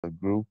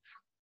Group.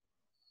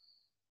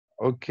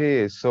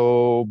 Okay,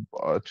 so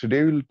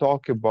today we'll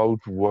talk about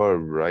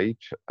verb, right?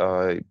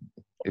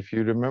 If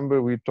you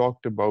remember, we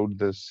talked about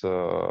this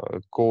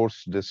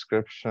course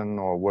description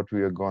or what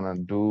we are gonna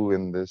do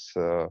in this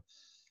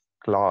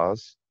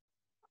class,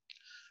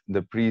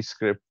 the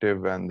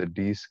prescriptive and the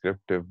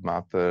descriptive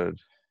method.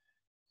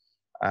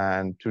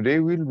 And today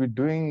we'll be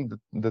doing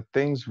the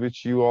things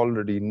which you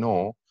already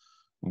know,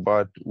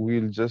 but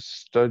we'll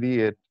just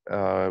study it.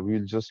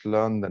 We'll just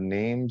learn the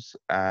names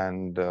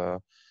and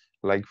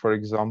like for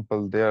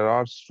example, there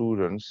are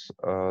students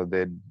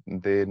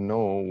they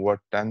know what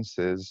tense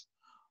is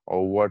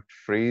or what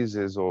phrase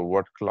is or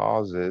what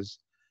clause is,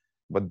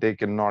 but they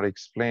cannot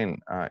explain.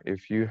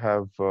 If you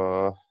have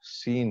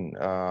seen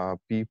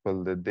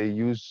people that they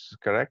use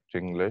correct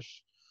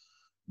English,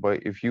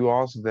 but if you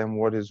ask them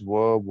what is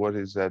verb, what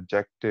is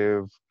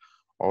adjective,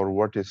 or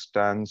what is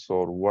tense,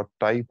 or what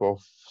type of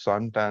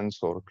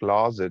sentence or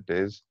clause it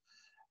is,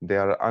 they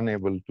are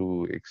unable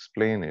to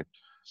explain it.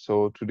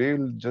 So today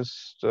we'll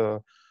just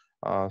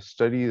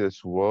study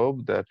this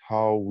verb, that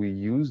how we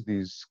use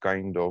these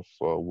kind of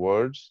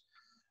words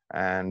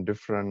and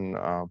different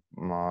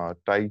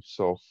types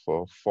of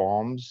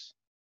forms,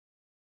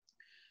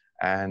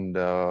 and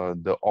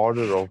the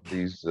order of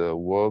these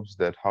verbs,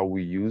 that how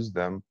we use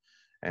them,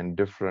 and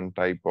different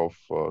type of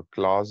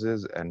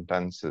clauses and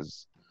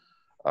tenses.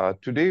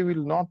 Today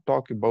we'll not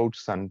talk about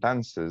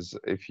sentences.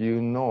 If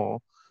you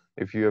know,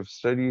 if you have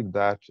studied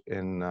that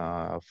in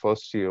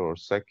first year or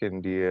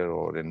second year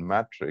or in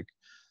metric,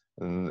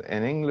 in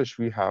English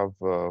we have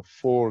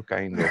four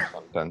kind of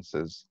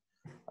sentences.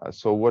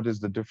 So what is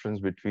the difference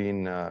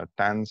between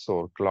tense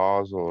or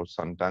clause or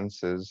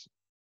sentences?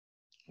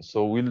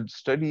 So we'll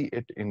study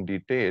it in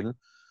detail.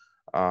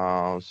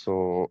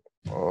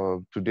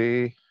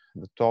 Today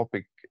the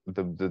topic,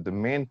 the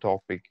main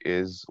topic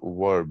is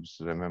verbs.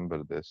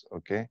 Remember this,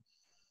 okay?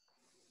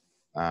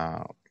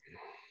 Uh,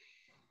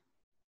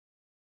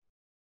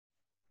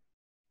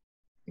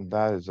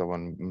 that is our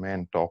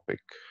main topic.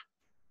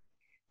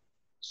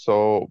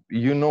 So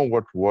you know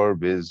what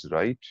verb is,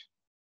 right?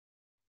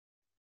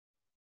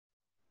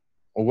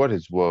 What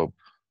is verb?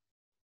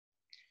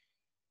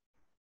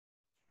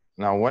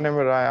 Now,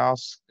 whenever I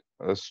ask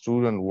a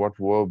student what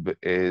verb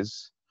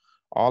is,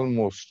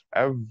 almost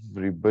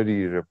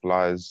everybody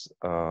replies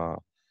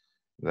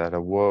that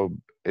a verb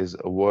is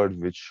a word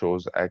which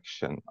shows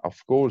action. Of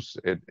course,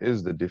 it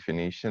is the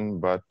definition,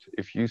 but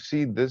if you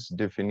see, this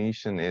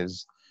definition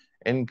is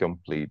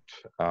incomplete.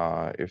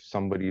 If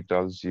somebody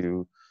tells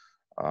you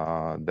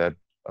that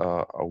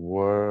a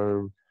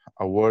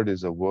word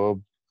is a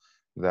verb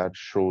that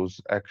shows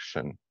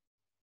action,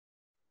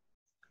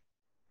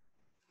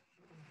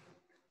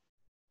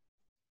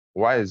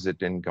 why is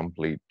it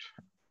incomplete?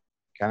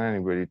 Can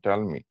anybody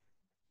tell me?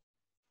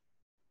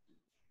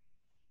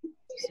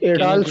 It Can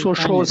you also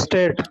define shows it?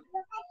 state.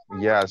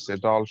 Yes,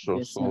 it also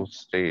Yes, sir. shows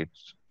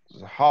states.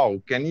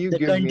 How? Can you The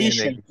give me an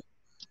condition.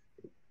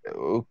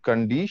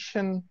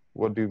 condition?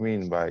 What do you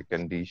mean by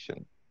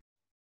condition?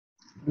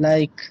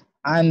 Like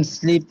I'm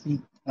sleepy.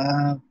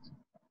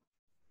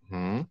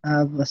 Hmm?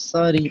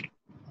 Sorry.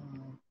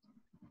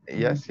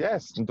 Yes,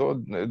 yes.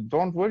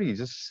 Don't worry.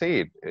 Just say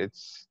it.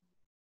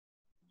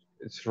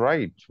 It's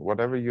right.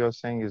 Whatever you are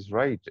saying is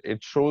right.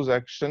 It shows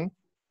action,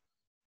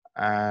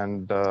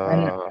 and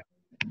and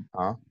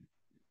huh?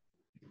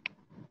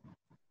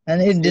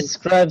 and it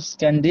describes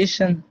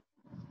condition,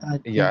 I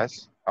think.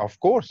 Yes, of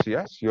course.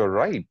 Yes, you're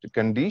right.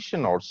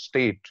 Condition or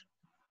state.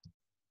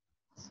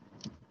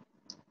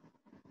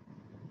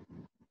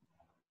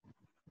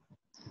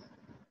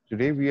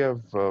 Today we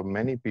have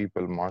many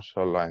people,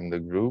 mashallah, in the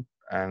group,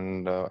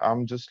 and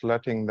I'm just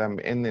letting them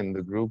in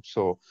the group.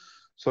 So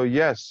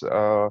yes,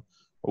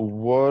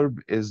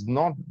 verb is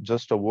not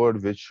just a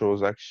word which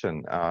shows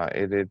action.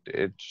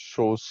 It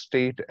shows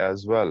state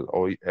as well,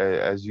 or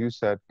as you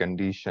said,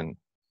 condition.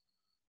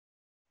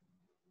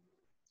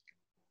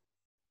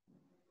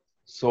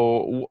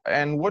 So,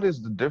 and what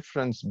is the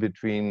difference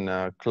between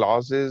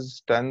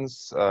clauses,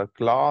 tense,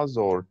 clause,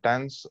 or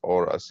tense,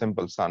 or a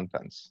simple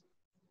sentence?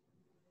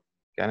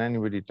 Can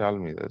anybody tell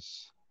me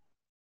this?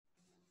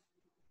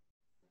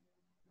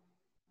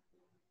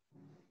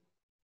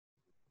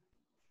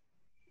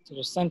 So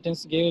the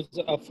sentence gives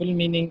a full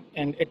meaning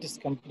and it is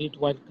complete,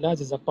 while clause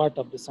is a part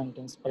of the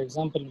sentence. For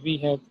example, we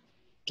have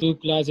two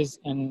clauses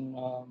and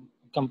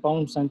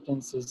compound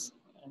sentences,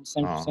 and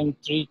Uh, some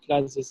three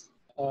clauses,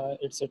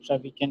 etc.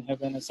 We can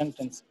have in a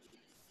sentence.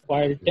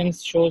 While okay.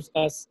 tense shows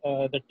us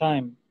the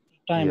time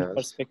Yes.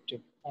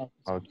 perspective of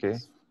the Okay.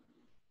 sentence.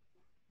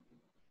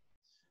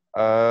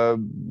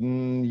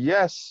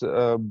 Yes,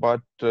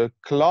 but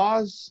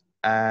clause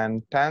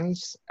and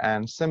tense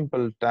and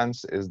simple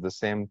tense is the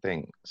same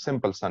thing.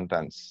 Simple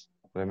sentence.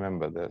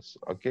 Remember this,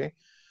 okay?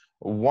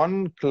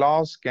 One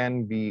clause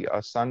can be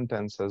a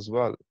sentence as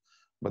well,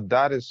 but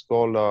that is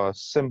called a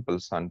simple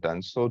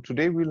sentence. So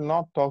today we'll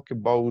not talk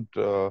about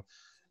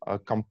a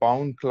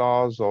compound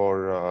clause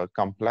or a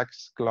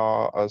complex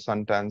clause,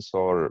 sentence,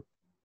 or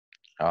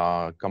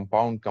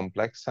compound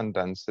complex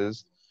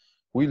sentences.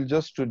 We'll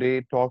just today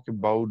talk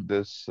about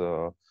this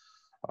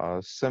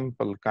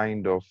simple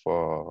kind of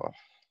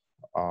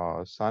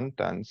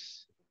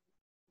sentence,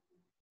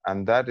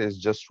 and that is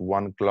just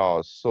one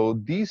clause. So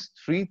these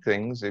three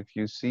things, if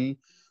you see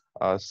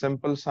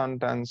simple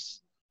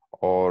sentence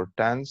or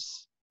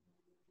tense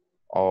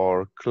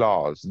or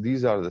clause,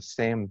 these are the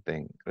same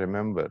thing,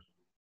 remember.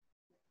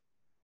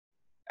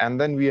 And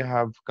then we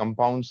have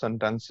compound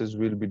sentences.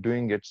 We'll be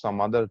doing it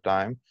some other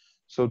time.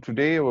 So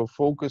today our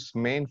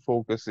main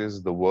focus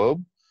is the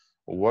verb.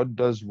 What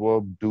does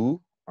verb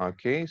do?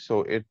 Okay,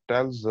 so it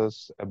tells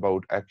us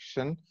about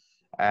action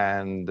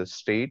and the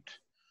state.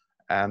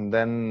 And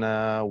then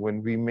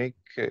when we make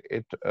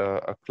it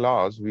a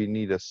clause, we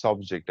need a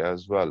subject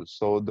as well.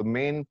 So the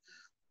main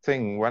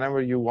thing,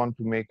 whenever you want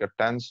to make a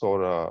tense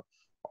or a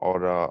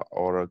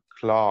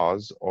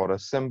clause or a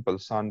simple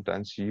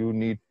sentence, you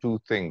need two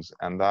things,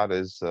 and that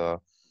is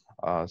a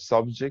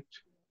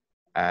subject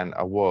and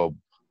a verb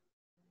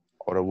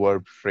or a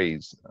verb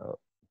phrase.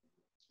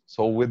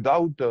 So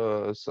without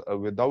a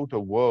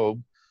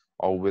verb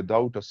or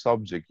without a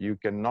subject, you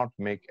cannot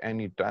make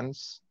any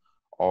tense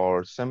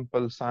or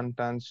simple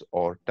sentence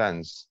or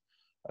tense.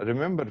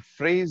 Remember,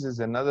 phrase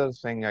is another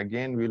thing.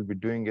 Again, we'll be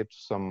doing it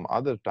some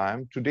other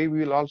time. Today,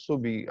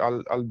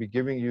 I'll be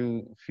giving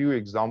you few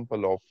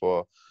example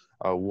of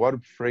a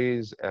verb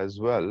phrase as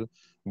well.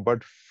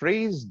 But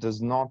phrase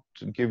does not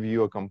give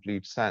you a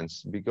complete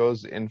sense,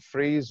 because in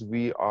phrase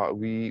we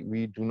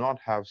do not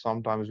have,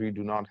 sometimes we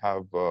do not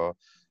have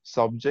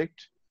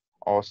subject,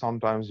 or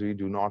sometimes we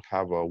do not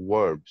have a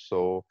verb.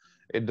 So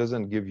it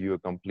doesn't give you a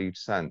complete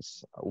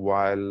sense.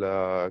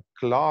 While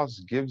clause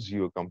gives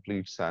you a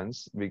complete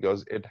sense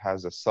because it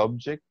has a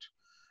subject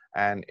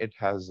and it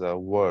has a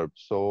verb.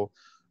 So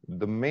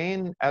the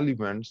main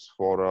elements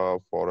for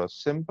a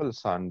simple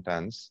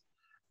sentence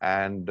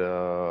and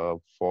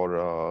for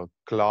a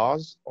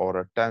clause or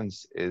a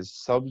tense is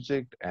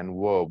subject and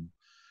verb.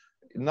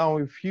 Now,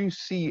 if you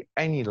see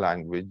any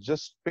language,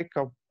 just pick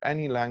up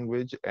any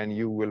language and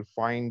you will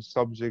find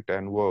subject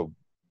and verb.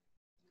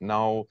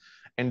 Now,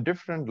 in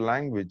different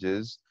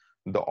languages,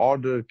 the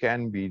order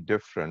can be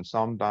different.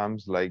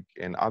 Sometimes, like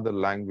in other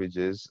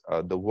languages,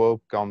 the verb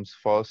comes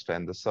first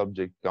and the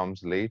subject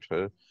comes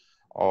later.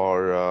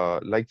 Or,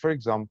 like, for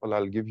example,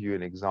 I'll give you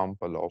an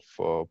example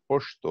of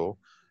Pashto.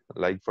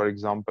 Like, for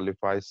example,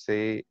 if I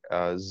say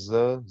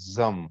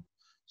zam,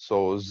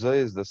 so z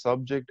is the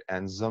subject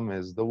and zam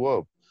is the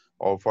verb.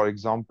 Or for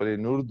example,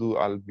 in Urdu,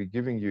 I'll be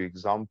giving you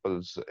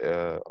examples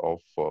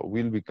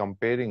we'll be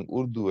comparing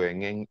Urdu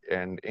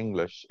and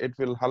English. It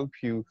will help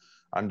you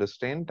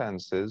understand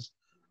tenses,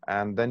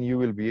 and then you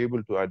will be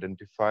able to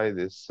identify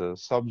this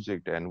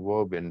subject and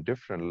verb in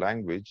different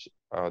language.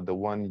 The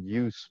one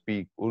you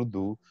speak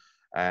Urdu,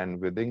 and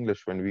with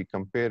English, when we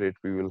compare it,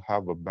 we will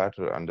have a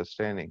better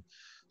understanding.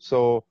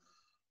 So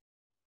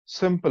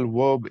simple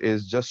verb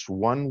is just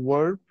one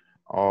word,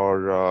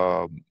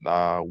 or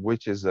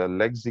which is a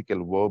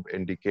lexical verb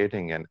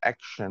indicating an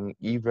action,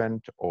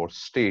 event, or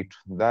state.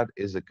 That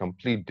is a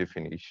complete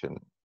definition.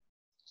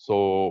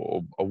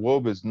 So a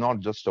verb is not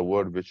just a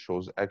word which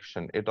shows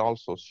action, it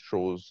also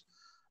shows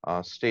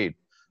state.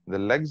 The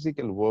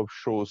lexical verb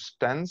shows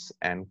tense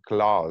and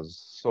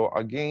clause. So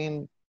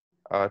again,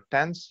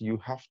 tense, you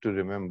have to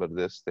remember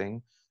this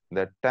thing,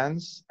 that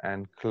tense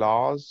and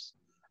clause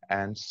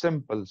and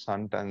simple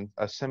sentence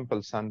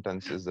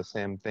is the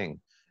same thing.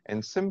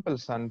 In simple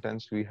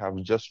sentence, we have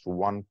just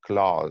one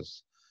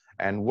clause.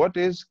 And what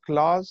is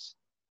clause?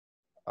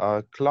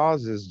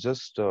 Clause is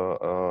just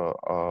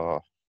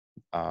a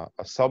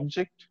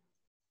subject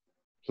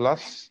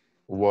plus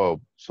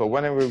verb. So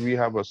whenever we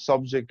have a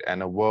subject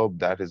and a verb,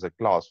 that is a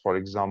clause. For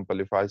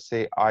example, if I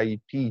say I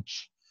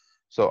teach,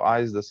 so I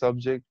is the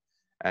subject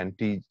and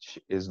teach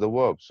is the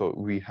verb. So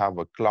we have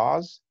a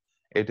clause.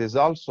 It is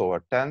also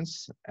a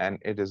tense and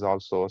it is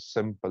also a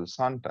simple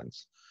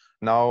sentence.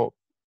 Now,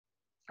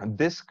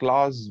 this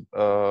clause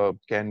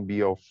can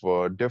be of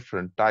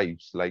different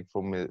types. Like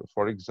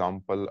for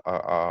example,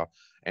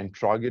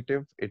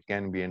 interrogative, it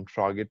can be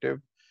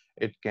interrogative.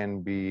 It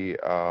can be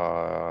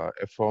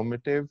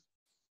affirmative,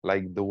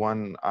 like the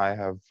one I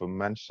have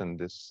mentioned,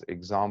 this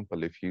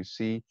example. If you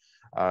see,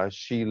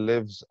 she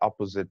lives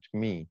opposite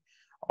me,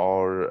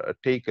 or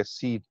take a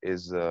seat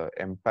is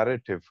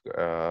imperative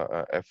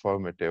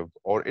affirmative,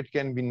 or it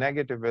can be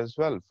negative as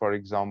well. For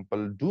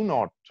example, do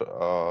not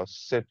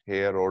sit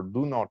here, or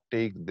do not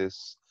take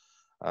this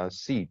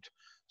seat.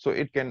 So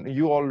it can,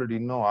 you already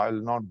know, I'll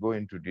not go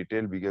into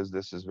detail because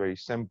this is very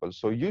simple.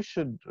 So you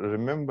should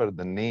remember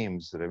the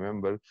names.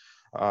 Remember,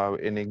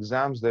 in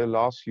exams, they'll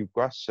ask you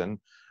question,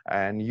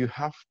 and you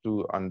have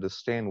to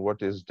understand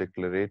what is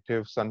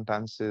declarative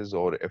sentences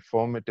or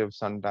affirmative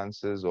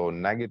sentences or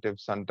negative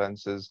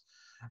sentences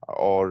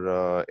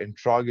or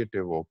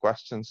interrogative or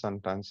question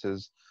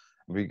sentences,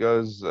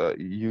 because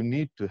you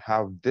need to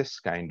have this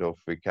kind of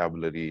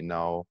vocabulary.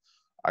 Now,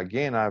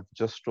 again, I've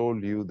just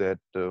told you that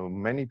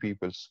many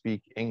people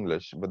speak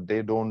English, but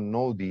they don't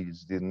know the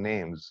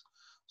names.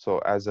 So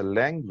as a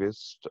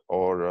linguist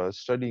or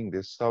studying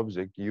this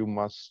subject, you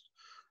must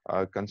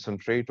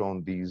concentrate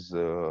on these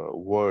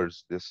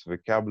words, this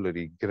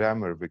vocabulary,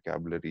 grammar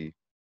vocabulary.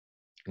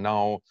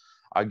 Now,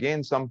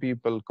 again, some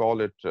people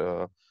call it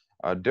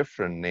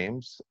different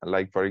names.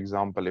 Like, for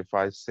example, if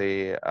I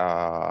say,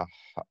 uh,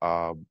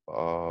 uh,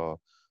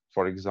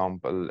 for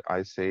example,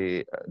 I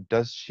say,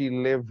 does she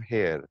live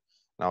here?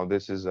 Now,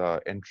 this is a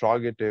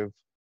interrogative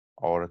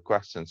or a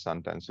question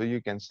sentence. So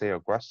you can say a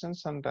question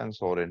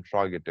sentence or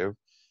interrogative,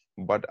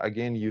 but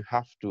again, you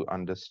have to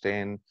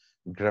understand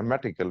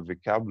grammatical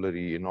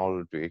vocabulary in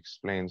order to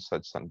explain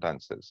such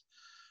sentences.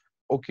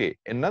 Okay,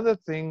 another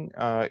thing,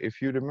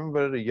 if you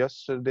remember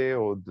yesterday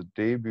or the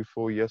day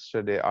before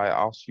yesterday, I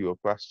asked you a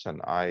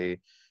question. I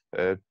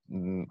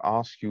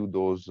asked you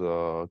those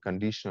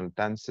conditional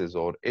tenses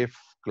or if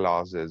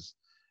clauses,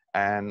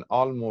 and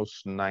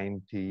almost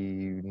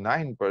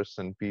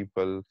 99%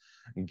 people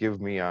give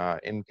me a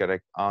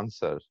incorrect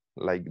answer.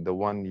 Like the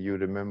one you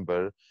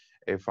remember,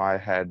 if I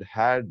had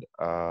had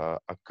a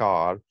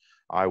car,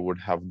 I would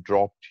have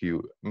dropped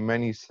you.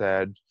 Many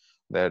said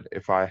that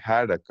if I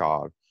had a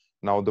car.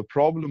 Now, the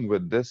problem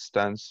with this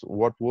tense,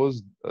 what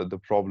was the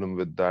problem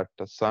with that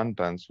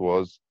sentence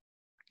was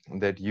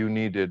that you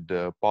needed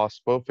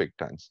past perfect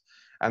tense.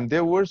 And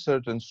there were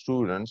certain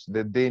students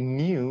that they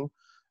knew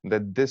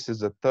that this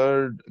is a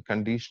third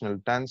conditional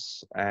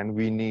tense and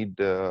we need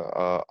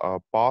a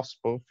past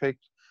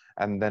perfect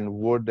and then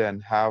would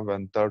and have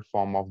and third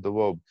form of the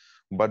verb.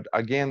 But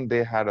again,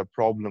 they had a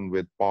problem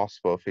with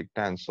past perfect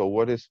tense. So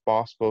what is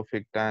past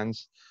perfect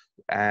tense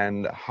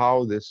and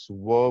how this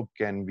verb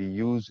can be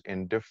used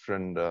in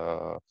different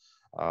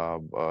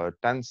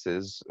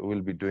tenses?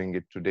 We'll be doing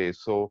it today.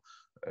 So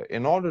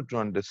in order to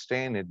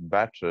understand it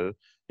better,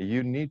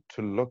 you need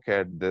to look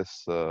at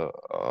this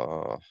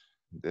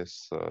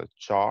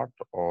chart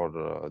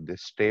or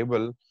this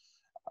table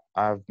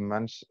I've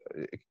mentioned.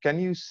 Can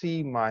you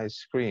see my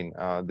screen?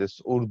 This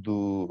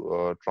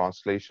Urdu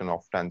translation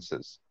of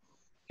tenses.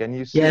 Can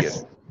you see it?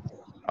 Yes.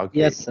 Okay.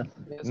 Yes, sir.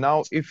 Yes.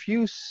 Now, if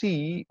you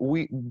see,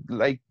 we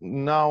like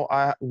now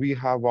we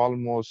have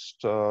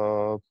almost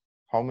how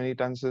many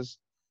tenses?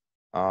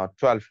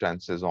 12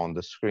 tenses on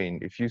the screen.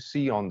 If you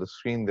see on the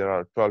screen, there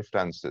are 12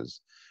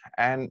 tenses.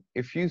 And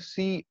if you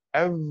see,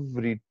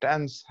 every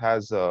tense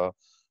has a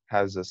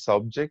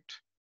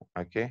subject,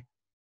 okay?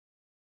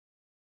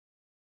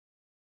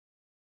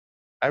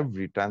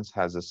 Every tense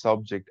has a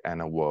subject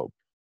and a verb.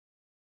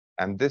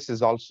 And this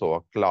is also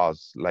a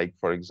clause, like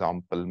for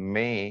example,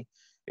 may.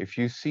 If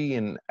you see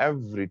in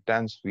every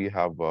tense, we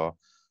have a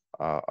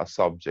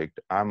subject.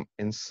 I'm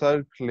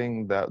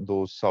encircling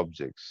those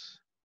subjects.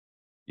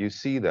 You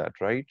see that,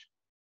 right?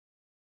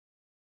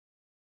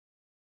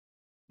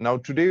 Now,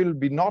 today we'll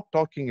be not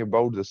talking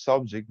about the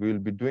subject, we'll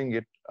be doing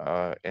it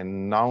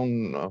in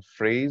noun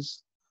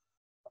phrase,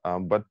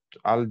 but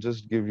I'll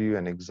just give you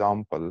an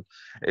example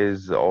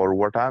or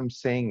what I'm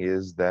saying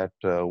is that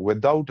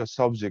without a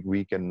subject,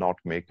 we cannot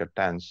make a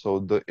tense. So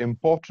the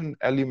important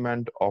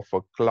element of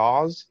a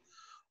clause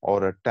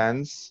or a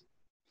tense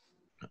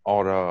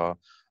or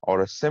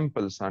a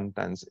simple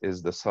sentence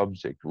is the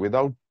subject.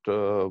 Without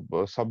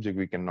a subject,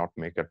 we cannot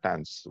make a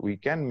tense. We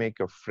can make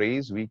a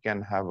phrase, we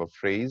can have a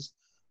phrase,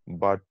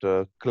 but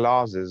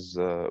clauses,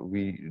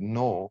 we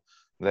know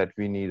that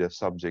we need a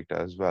subject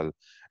as well.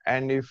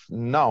 And if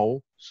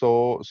now,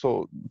 so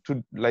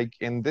to like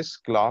in this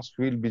class,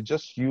 we'll be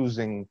just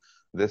using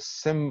this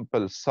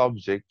simple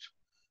subject,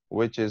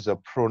 which is a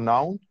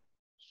pronoun,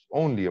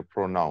 only a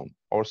pronoun,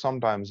 or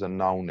sometimes a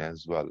noun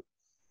as well.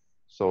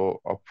 So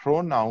a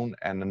pronoun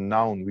and a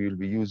noun, we will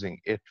be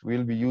using it.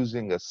 We'll be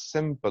using a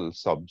simple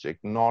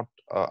subject, not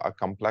a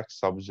complex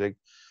subject,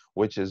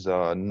 which is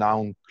a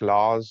noun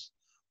clause.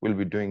 We'll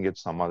be doing it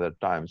some other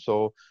time.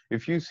 So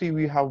if you see,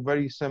 we have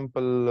very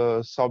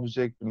simple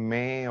subject,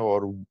 may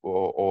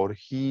or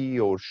he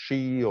or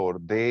she or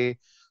they.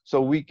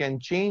 So we can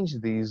change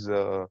these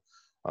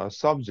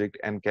subject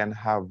and can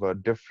have a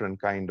different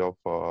kind of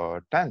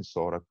tense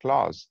or a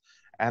clause.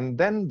 And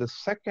then the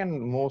second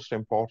most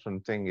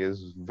important thing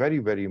is very,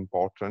 very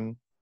important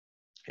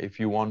if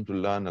you want to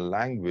learn a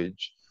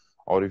language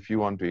or if you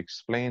want to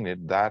explain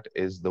it, that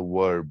is the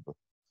verb.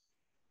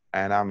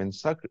 And I'm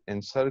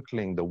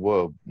encircling the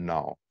verb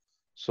now.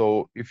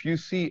 So if you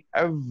see,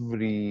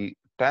 every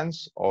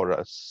tense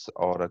or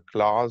or a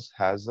clause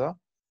has a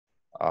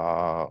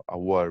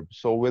verb.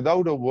 So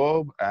without a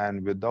verb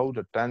and without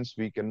a tense,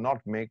 we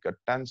cannot make a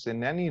tense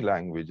in any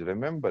language.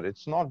 Remember,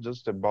 it's not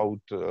just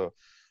about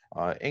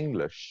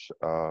English.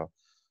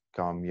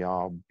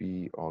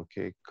 Kamyabi,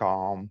 okay,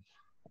 calm,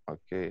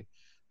 okay.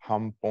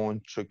 Hum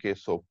pਹੁंच चुके,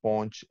 so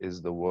pਹੁंच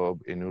is the verb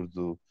in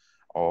Urdu.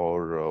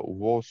 और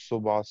वो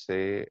सुबह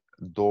से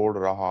दौड़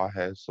रहा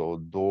है, so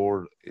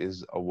दौड़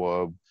is a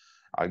verb.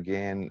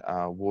 Again,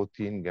 वो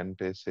 3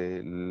 घंटे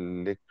से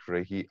लिख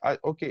रही.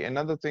 Okay,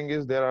 another thing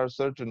is there are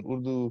certain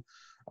Urdu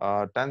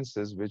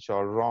tenses which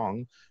are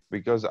wrong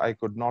because I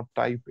could not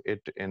type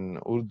it in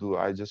Urdu.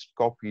 I just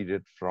copied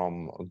it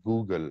from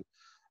Google.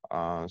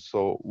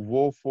 So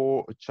वो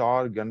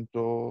 4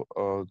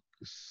 घंटों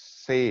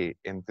से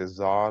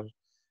इंतजार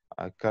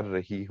कर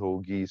रही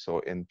होगी,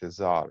 so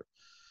इंतजार.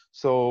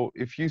 So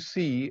if you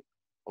see,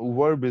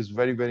 verb is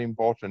very, very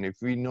important.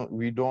 If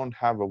we don't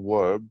have a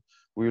verb,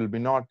 we will be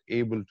not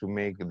able to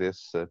make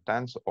this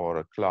tense or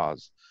a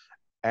clause.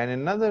 And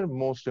another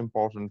most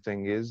important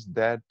thing is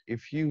that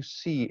if you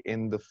see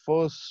in the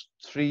first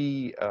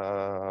three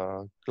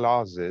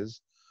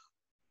clauses,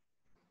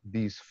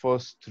 these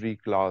first three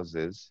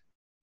clauses,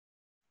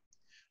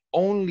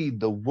 only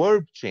the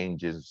verb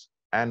changes.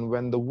 And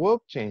when the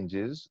verb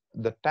changes,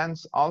 the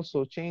tense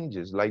also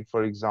changes. Like,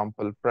 for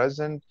example,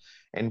 present.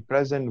 In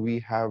present, we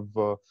have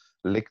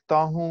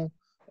likta hu.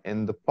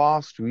 In the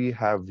past, we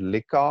have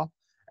lika.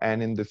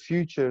 And in the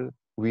future,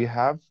 we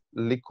have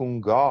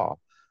likunga.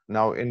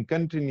 Now, in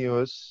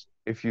continuous,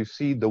 if you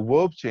see, the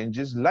verb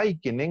changes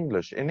like in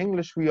English. In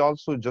English, we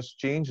also just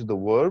change the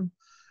verb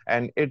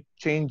and it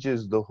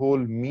changes the whole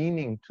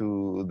meaning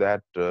to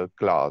that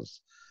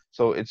clause.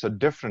 So it's a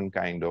different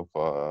kind of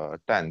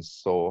tense.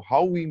 So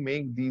how we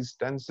make these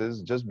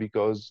tenses just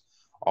because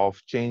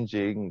of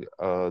changing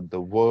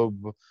the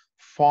verb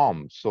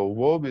form. So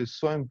verb is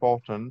so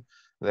important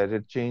that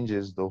it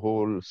changes the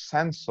whole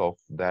sense of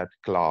that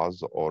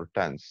clause or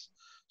tense.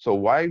 So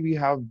why we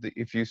have the,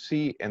 if you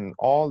see in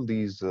all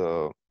these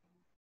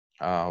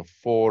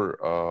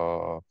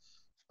four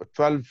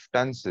 12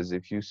 tenses.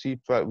 If you see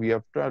 12, we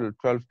have 12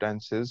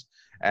 tenses,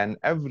 and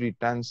every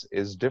tense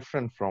is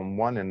different from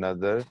one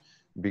another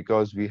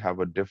because we have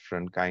a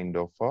different kind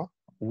of a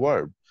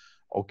verb.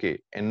 Okay,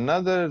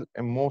 another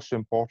most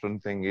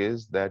important thing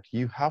is that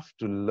you have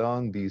to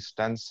learn these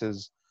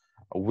tenses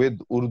with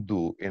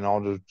Urdu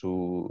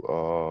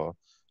to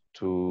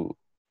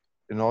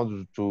in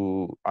order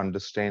to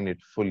understand it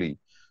fully.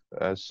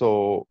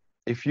 So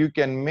if you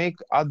can make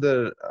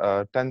other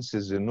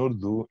tenses in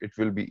Urdu, it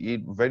will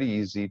be very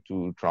easy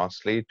to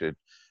translate it,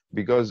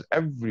 because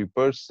every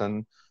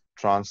person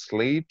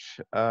translate,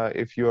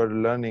 if you are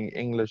learning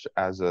English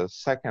as a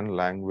second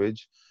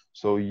language,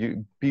 so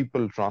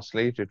people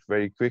translate it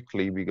very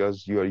quickly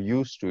because you are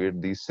used to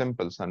it, these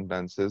simple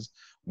sentences.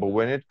 But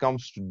when it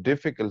comes to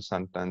difficult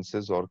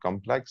sentences or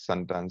complex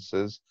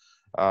sentences,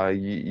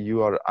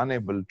 you are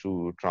unable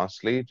to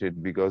translate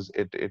it because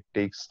it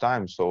takes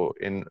time. So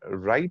in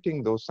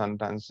writing those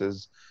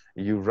sentences,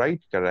 you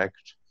write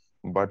correct,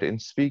 but in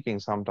speaking,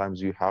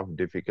 sometimes you have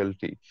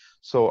difficulty.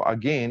 So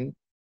again,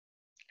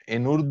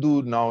 in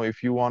Urdu now,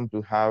 if you want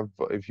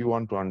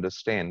to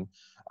understand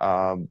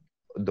um,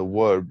 the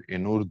verb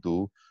in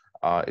Urdu,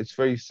 it's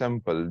very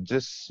simple.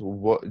 Just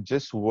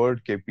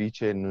word के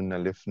पीछे नून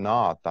अलिफ ना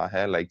आता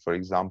है. Like for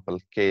example,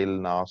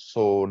 खेलना,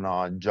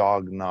 सोना,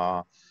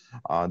 जागना,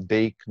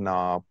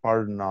 देखना,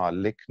 पढ़ना,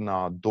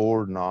 लिखना,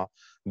 दौड़ना.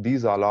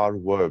 These all are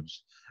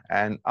verbs.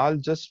 And I'll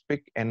just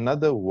pick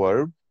another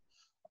verb,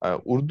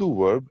 Urdu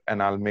verb,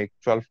 and I'll make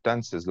 12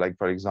 tenses. Like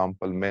for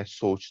example, मैं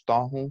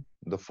सोचता हूँ,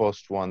 the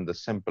first one, the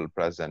simple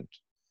present.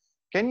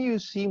 Can you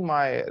see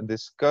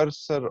this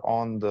cursor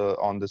on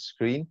the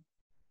screen?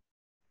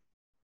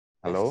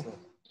 Hello?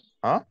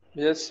 Huh?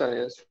 Yes, sir.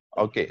 Yes.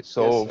 Okay, Yes,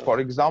 so sir.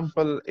 for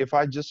example, if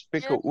I just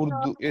pick a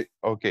Urdu,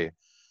 okay,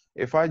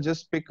 if I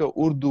just pick a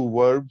Urdu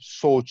verb,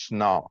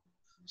 sochna.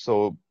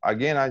 So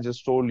again, I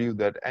just told you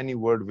that any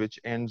word which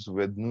ends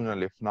with nun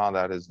alif na,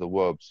 that is the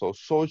verb. So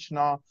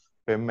sochna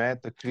पे मैं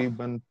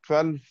तकरीबन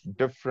 12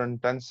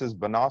 different tenses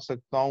बना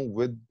सकता हूँ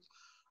with,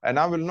 and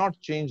I will not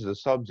change the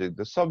subject.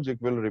 The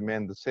subject will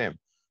remain the same.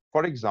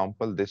 For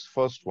example, this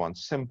first one,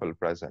 simple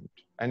present,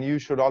 and you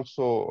should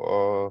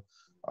also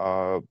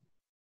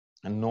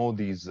know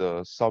these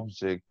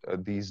subject,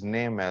 these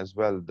name as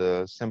well,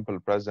 the simple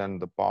present,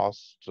 the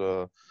past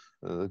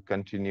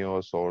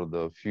continuous, or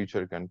the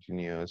future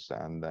continuous,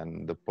 and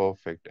then the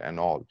perfect and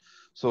all.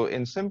 So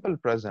in simple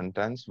present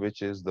tense,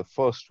 which is the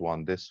first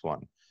one, this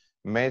one,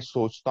 मैं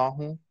सोचता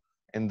हूँ,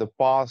 in the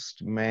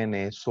past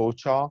मैंने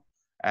सोचा,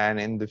 and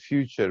in the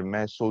future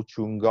मैं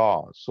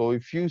सोचूंगा. So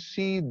if you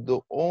see,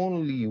 the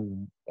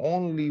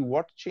only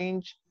what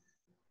change,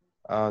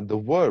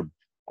 the verb,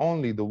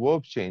 only the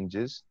verb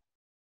changes.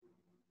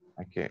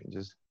 Okay,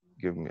 just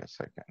give me a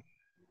second.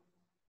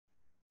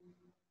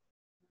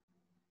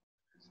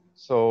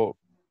 So,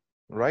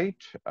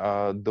 right,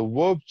 the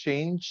verb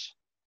change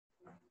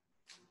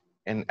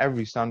in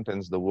every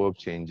sentence, the verb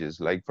changes.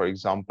 Like, for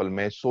example,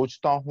 मैं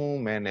सोचता हूँ,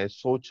 मैंने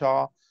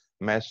सोचा,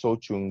 मैं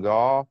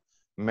सोचूंगा,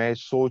 मैं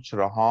सोच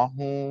रहा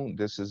हूँ.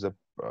 This is a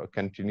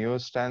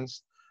continuous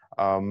tense.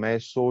 मैं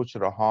सोच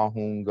रहा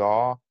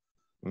हूँगा,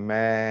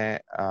 मैं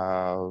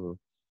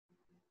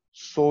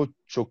सोच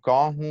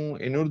चुका हूँ.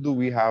 In Urdu,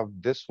 we have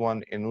this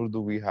one. In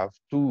Urdu, we have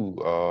two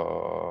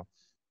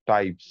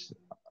types.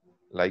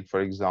 Like for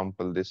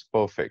example, this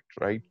perfect,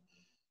 right?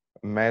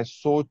 मैं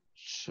सोच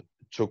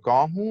चुका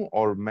हूँ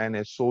और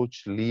मैंने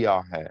सोच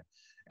लिया है.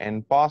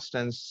 In past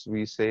tense,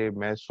 we say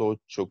मैं सोच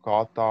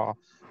चुका था,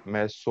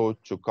 मैं सोच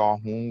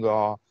चुका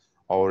हूँगा.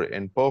 Or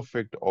in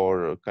perfect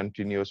or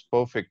continuous,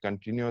 perfect,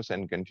 continuous,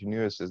 and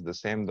continuous is the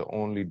same. The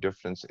only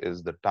difference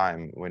is the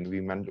time. When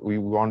we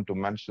want to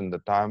mention the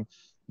time,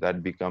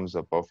 that becomes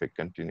a perfect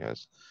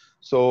continuous.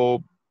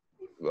 So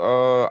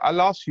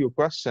I'll ask you a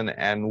question,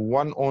 and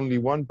only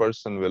one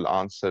person will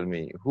answer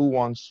me. Who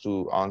wants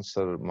to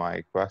answer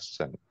my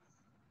question?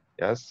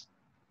 Yes?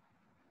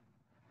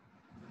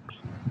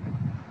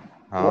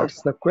 Huh?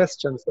 What's the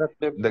question, sir?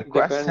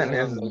 Depending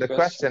on the The question.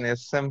 question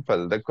is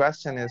simple. The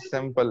question is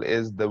simple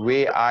is the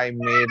way I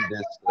made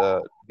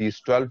these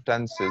 12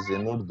 tenses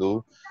in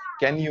Urdu.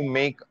 Can you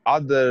make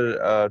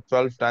other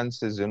 12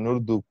 tenses in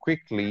Urdu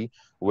quickly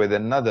with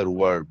another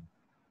verb?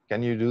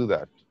 Can you do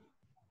that?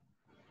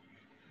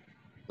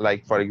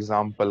 Like for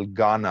example,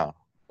 Ghana.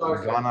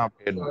 Ghana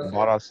पे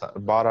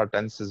 12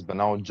 tenses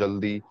बनाओ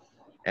जल्दी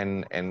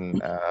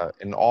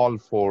in all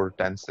four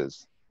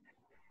tenses.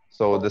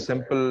 So the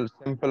simple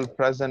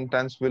present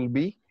tense will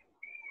be,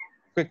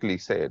 quickly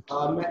say it.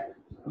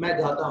 मैं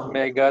गाता हूँ.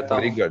 मैं गाता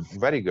Very हूँ. good,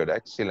 very good,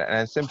 excellent.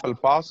 And simple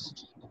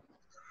past,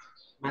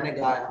 मैंने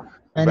गाया.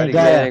 मैंने very good,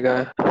 गाया. मैंने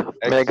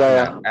गाया. मैं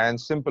गाया. excellent.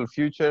 And simple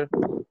future,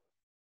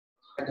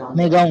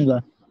 मैं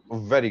गाऊंगा.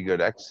 very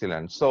good,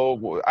 excellent.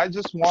 So I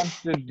just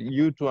wanted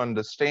you to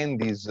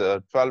understand these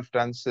 12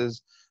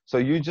 tenses. So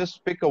you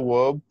just pick a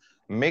verb,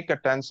 make a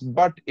tense,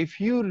 but if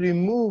you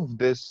remove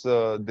this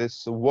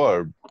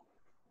verb,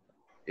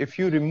 if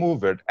you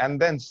remove it and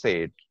then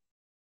say it,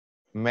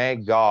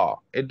 mega,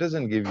 it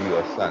doesn't give you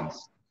a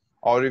sense.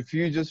 Or if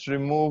you just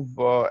remove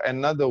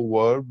another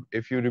verb,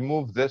 if you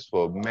remove this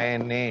verb,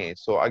 mene,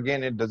 so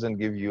again it doesn't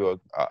give you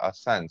a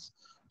sense.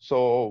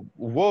 So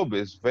verb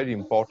is very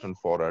important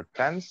for a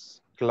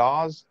tense,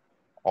 clause,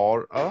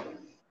 or a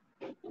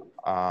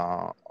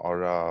uh,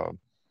 or a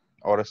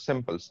or a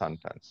simple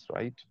sentence,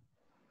 right?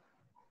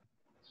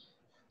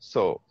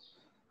 So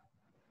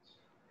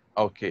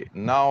okay,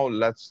 now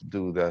let's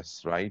do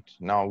this, right?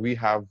 Now we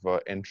have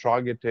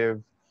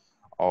interrogative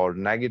or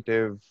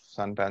negative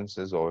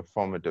sentences or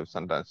affirmative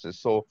sentences.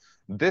 So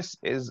this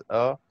is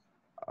a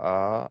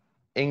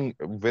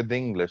with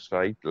English,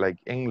 right? Like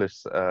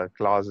English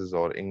clauses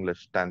or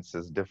English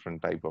tenses,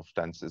 different type of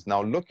tenses.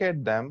 Now look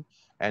at them,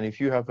 and if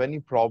you have any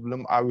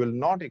problem, I will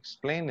not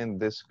explain in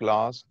this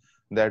class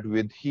that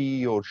with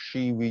he or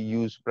she we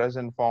use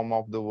present form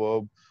of the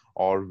verb,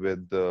 or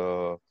with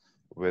the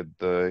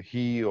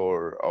he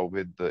or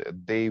with the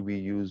they we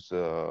use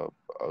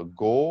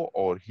go,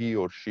 or he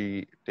or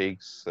she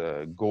takes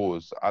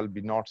goes. I'll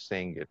be not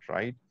saying it,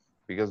 right?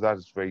 Because that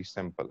is very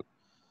simple.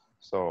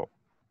 So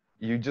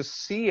you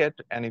just see it,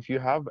 and if you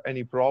have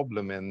any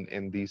problem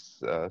in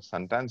these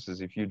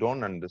sentences, if you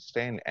don't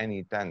understand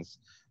any tense,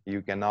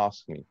 you can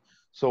ask me.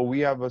 So we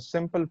have a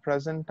simple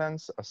present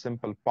tense, a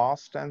simple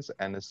past tense,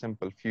 and a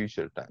simple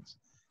future tense.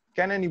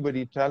 Can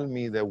anybody tell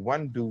me that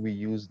when do we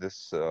use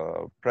this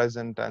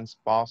present tense,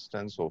 past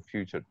tense, or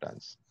future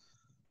tense?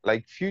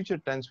 Like future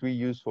tense we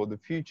use for the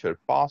future,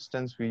 past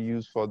tense we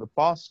use for the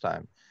past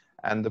time,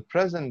 and the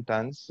present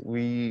tense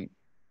we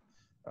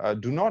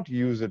do not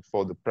use it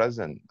for the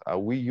present.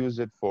 We use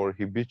it for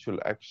habitual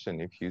action.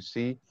 If you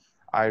see,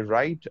 I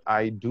write,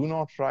 I do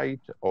not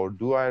write, or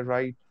do I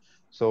write?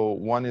 So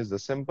one is the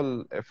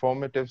simple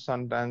affirmative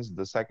sentence,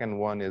 the second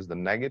one is the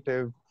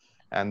negative,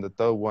 and the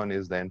third one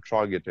is the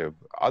interrogative.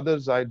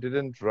 Others, I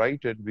didn't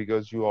write it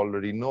because you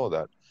already know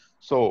that.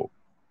 So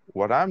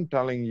what I'm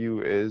telling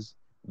you is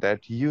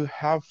that you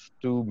have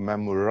to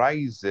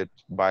memorize it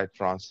by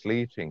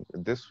translating.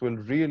 This will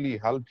really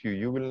help you.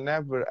 You will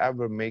never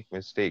ever make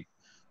mistake.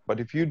 But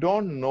if you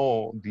don't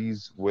know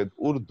these with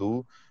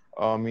Urdu,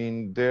 I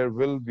mean, there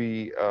will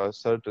be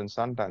certain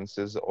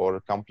sentences or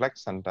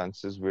complex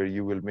sentences where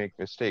you will make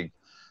mistake.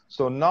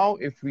 So now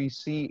if we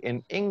see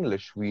in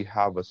English, we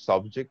have a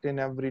subject in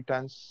every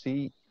tense,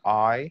 see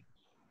I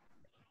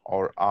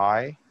or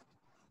I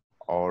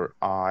or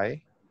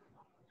I,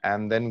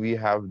 and then we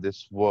have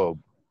this verb.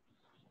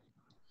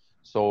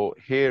 So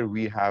here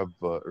we have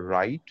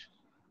write,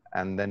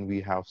 and then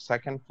we have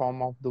second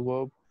form of the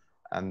verb,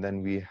 and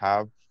then we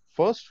have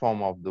first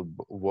form of the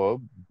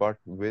verb, but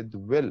with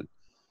will.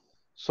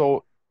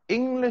 So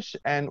English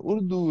and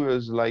Urdu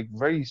is like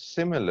very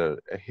similar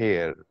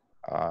here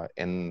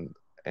in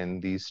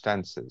these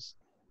tenses.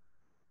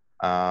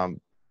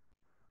 Um,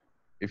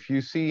 if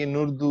you see in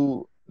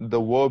Urdu, the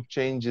verb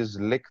changes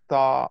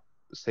likta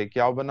se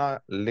kya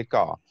bana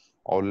lika,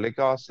 or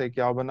lika se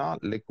kya bana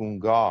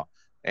likunga.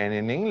 And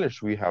in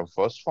English, we have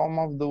first form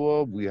of the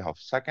verb, we have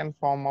second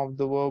form of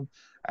the verb,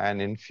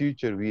 and in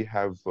future, we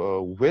have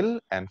will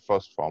and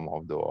first form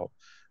of the verb.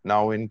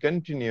 Now, in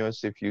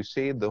continuous, if you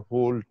say the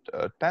whole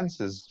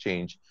tenses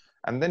change,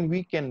 and then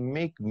we can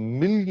make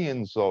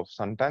millions of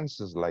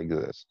sentences like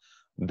this.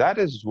 That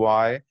is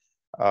why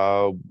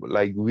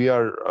like we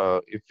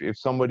are if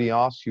somebody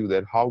asks you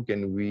that how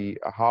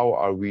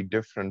are we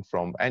different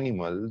from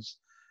animals,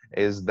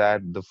 is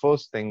that the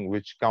first thing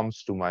which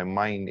comes to my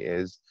mind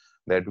is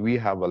that we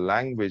have a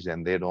language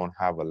and they don't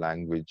have a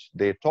language.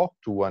 They talk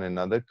to one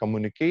another,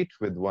 communicate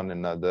with one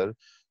another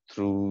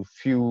through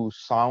few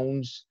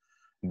sounds,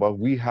 but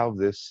we have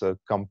this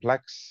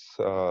complex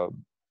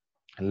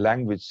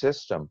language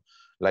system.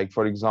 Like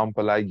for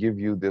example, I give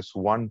you this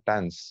one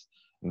tense,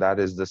 that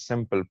is the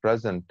simple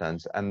present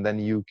tense, and then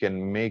you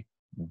can make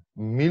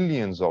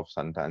millions of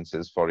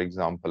sentences. For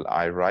example,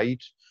 I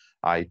write,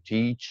 I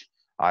teach,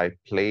 I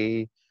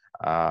play,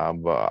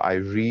 I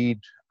read,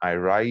 I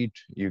write.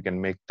 You can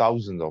make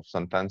thousands of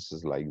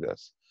sentences like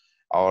this.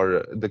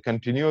 Or the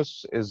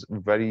continuous is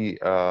very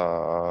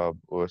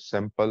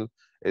simple,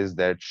 is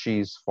that she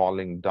is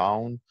falling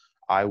down,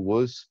 I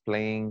was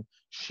playing,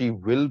 she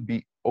will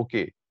be.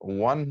 Okay,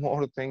 one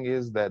more thing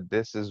is that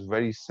this is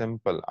very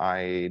simple.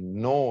 I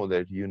know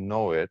that you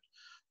know it,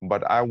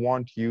 but I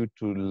want you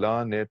to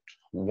learn it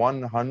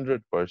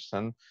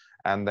 100%.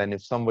 And then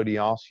if somebody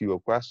asks you a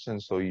question,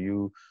 so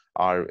you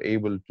are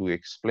able to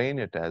explain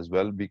it as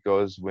well,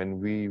 because when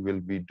we will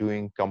be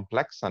doing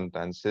complex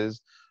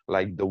sentences,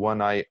 like the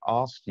one I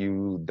asked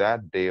you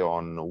that day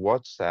on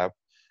WhatsApp,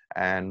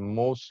 and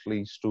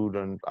mostly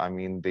student, I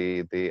mean,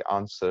 they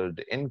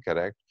answered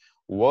incorrect,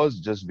 was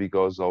just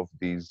because of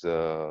these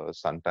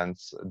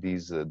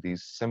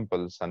these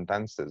simple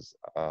sentences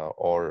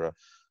or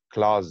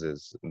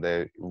clauses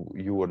that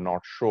you were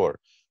not sure.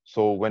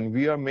 So when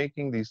we are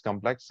making these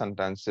complex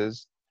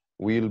sentences,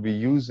 we'll be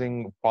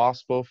using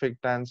past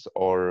perfect tense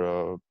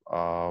or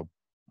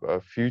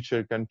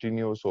future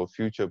continuous or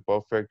future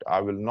perfect.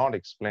 I will not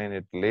explain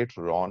it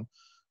later on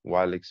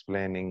while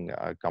explaining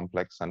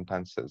complex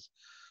sentences.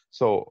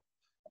 So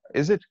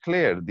is it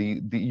clear?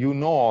 You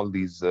know all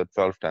these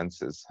 12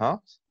 tenses, huh?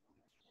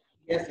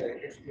 Yes, sir.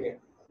 It's clear.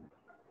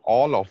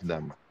 All of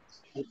them.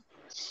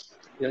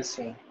 Yes,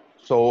 sir.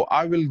 So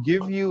I will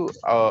give you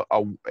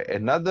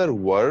another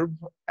verb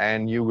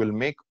and you will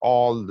make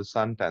all the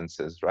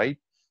sentences, right?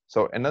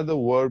 So another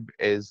verb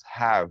is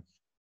have.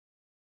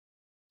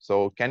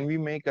 So can we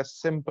make a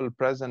simple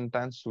present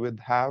tense with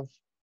have?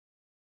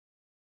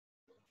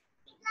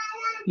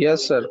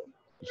 Yes, sir.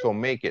 So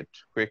make it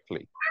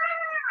quickly.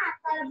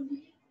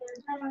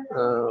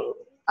 Uh,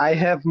 I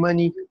have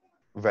money.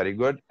 Very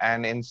good.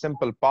 And in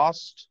simple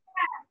past?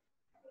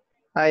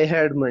 I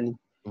had money.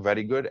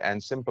 Very good.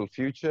 And simple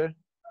future?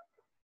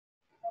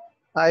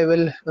 I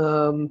will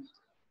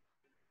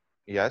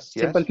Yes,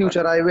 simple yes.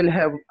 future. I will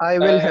have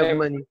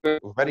money.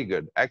 Very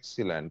good.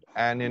 Excellent.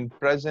 And in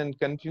present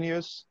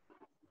continuous?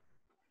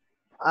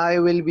 I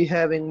will be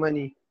having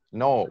money.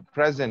 No,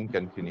 present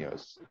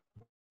continuous.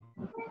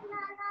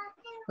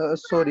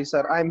 Sorry,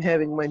 sir. I'm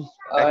having money.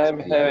 I'm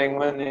Excellent. having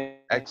money.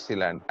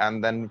 Excellent.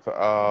 And then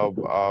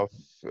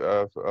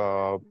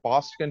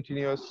past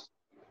continuous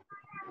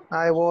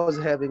I was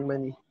having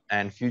money.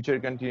 and future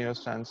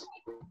continuous tense.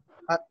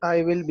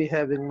 I will be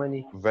having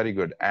money. Very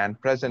good. And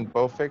present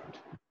perfect.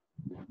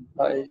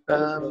 I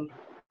have Um,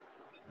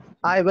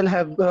 I will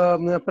have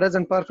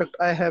present perfect.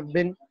 I have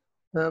been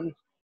um,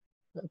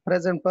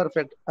 present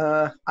perfect.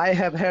 I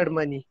have had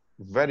money.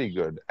 Very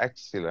good.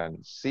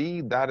 Excellent.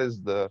 See, that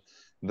is the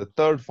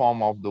third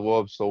form of the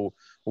verb. So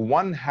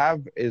one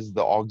have is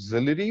the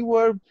auxiliary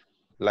verb,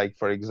 like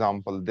for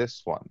example,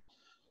 this one.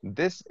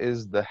 This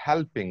is the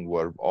helping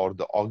verb or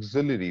the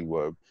auxiliary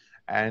verb.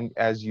 And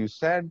as you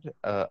said,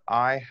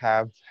 I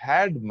have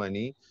had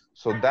money.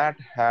 So that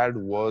had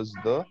was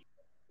the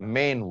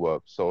main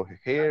verb. So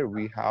here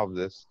we have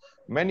this.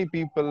 Many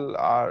people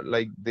are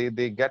like,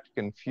 they get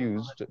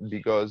confused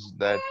because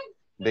that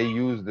they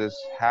use this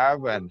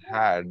have and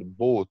had,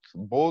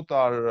 both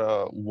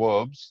are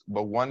verbs,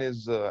 but one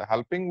is a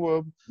helping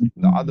verb,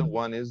 the other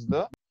one is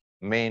the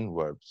main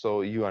verb.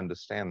 So you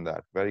understand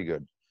that. Very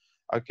good.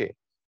 Okay.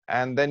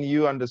 And then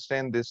you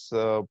understand this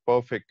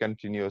perfect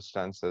continuous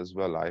tense as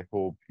well. I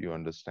hope you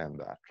understand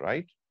that,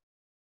 right?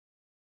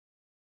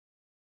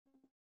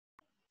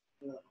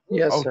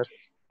 Yes, Okay. sir.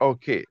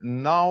 Okay.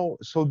 Now,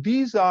 so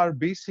these are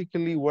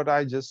basically what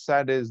I just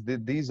said is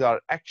that these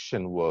are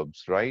action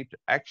verbs, right?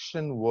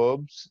 Action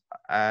verbs,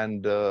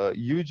 and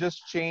you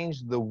just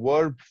change the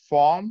verb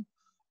form,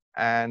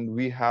 and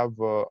we have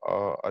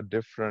a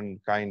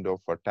different kind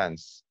of a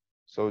tense.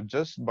 So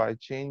just by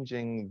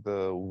changing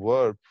the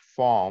verb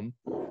form,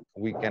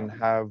 we can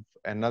have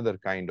another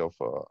kind of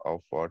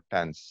a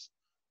tense.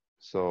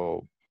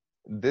 So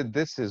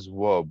this is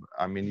verb.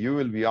 I mean, you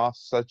will be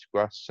asked such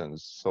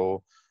questions.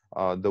 So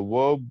the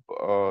verb,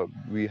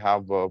 we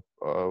have a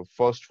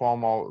first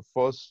form of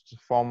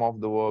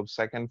the verb,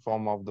 second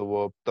form of the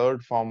verb,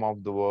 third form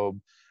of the verb,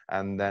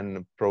 and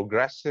then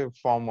progressive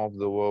form of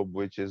the verb,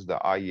 which is the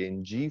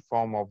ing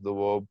form of the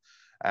verb.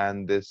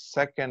 And the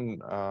second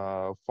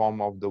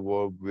form of the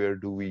verb, where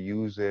do we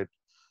use it?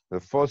 The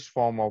first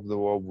form of the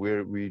verb,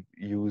 where we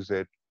use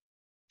it,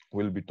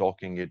 we'll be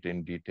talking it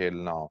in detail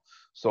now.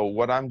 So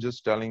what I'm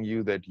just telling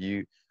you that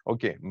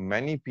okay,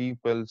 many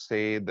people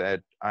say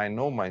that I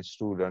know my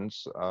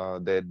students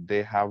that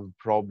they have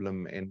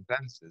problem in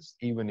tenses.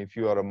 Even if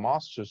you are a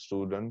master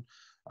student,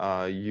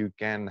 you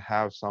can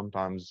have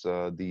sometimes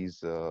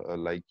these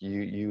like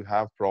you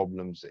have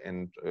problems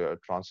in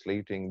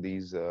translating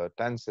these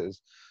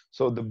tenses.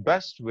 So the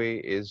best way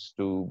is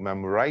to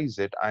memorize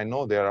it. I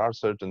know there are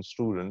certain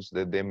students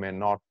that they may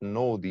not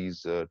know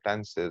these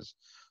tenses,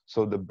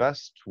 so the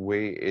best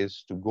way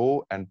is to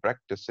go and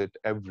practice it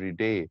every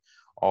day,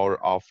 or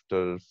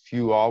after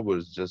few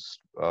hours, just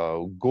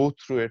go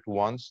through it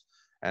once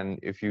And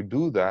if you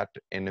do that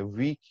in a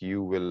week,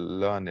 you will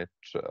learn it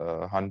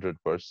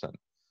 100%.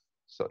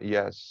 So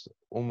yes,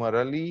 Umar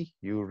Ali,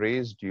 you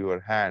raised your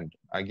hand.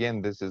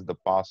 Again, this is the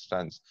past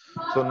tense.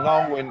 So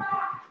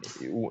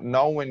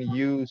now when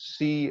you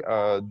see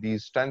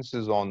these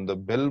tenses on the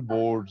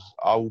billboards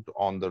out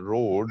on the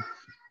road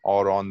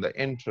or on the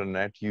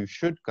internet, you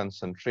should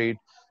concentrate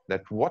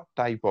that what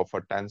type of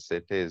a tense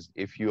it is.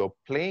 If you are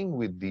playing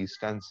with these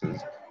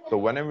tenses, so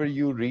whenever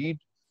you read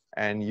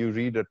and you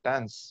read a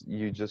tense,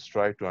 you just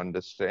try to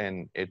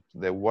understand it,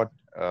 the what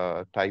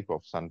type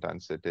of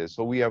sentence it is.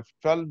 So we have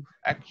 12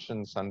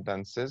 action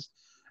sentences,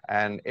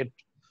 and it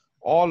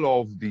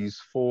all of these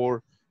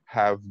four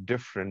have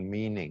different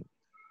meaning.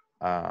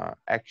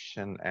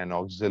 Action and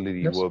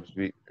auxiliary Yes. verbs.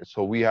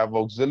 So we have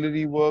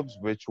auxiliary verbs,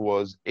 which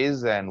was,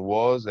 is, and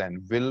was,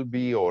 and will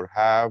be, or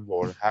have,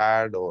 or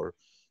had, or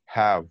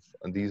have.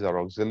 And these are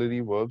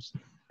auxiliary verbs.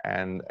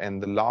 And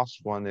the last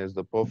one is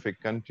the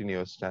perfect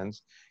continuous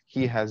tense.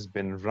 He has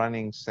been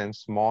running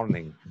since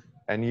morning.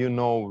 And you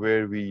know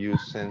where we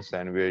use since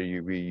and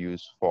where we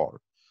use for.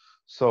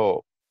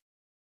 So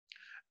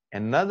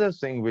another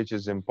thing which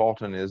is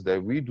important is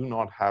that we do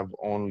not have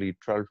only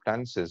 12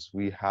 tenses.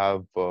 We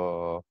have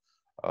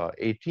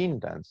 18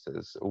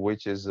 tenses,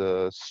 which is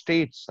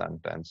state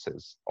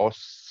sentences, or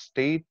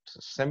state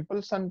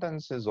simple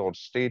sentences, or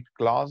state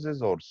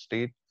clauses, or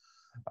state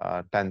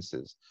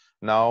tenses.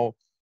 Now,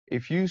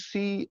 if you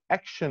see,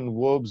 action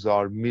verbs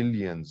are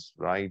millions,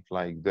 right?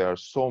 Like there are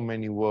so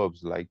many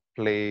verbs like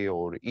play,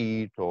 or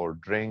eat, or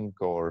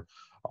drink, or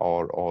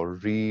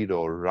read,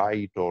 or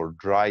write, or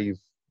drive,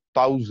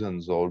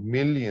 thousands or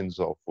millions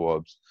of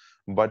verbs.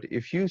 But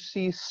if you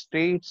see,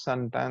 state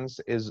sentence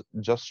is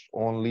just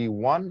only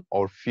one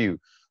or few.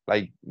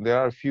 Like there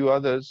are a few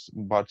others,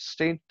 but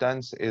state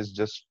tense is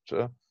just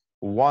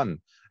one.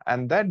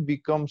 And that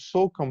becomes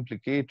so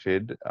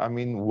complicated. I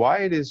mean, why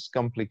it is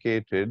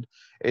complicated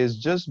is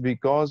just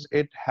because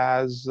it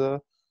has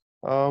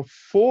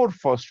four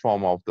first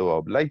form of the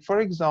verb. Like for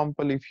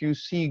example, if you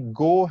see,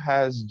 go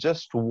has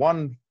just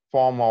one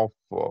form of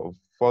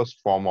first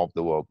form of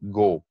the verb,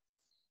 go.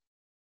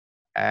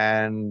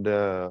 And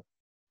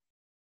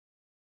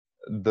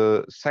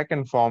the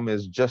second form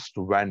is just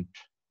went,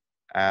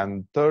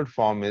 and third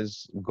form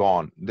is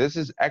gone. This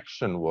is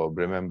action verb,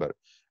 remember.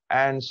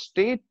 And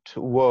state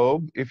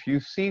verb, if you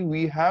see,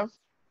 we have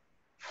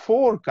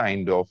four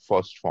kind of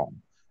first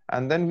form,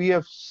 and then we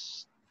have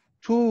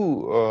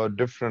two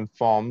different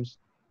forms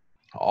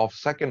of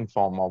second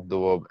form of the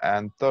verb,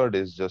 and third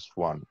is just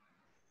one.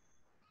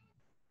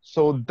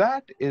 So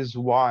that is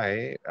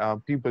why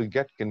people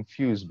get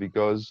confused,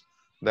 because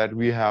that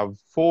we have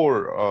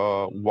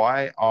four,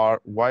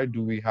 why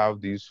do we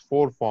have these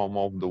four form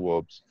of the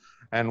verbs,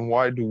 and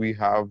why do we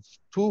have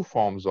two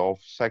forms of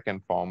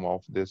second form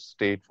of this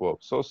state verb?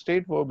 So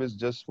state verb is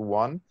just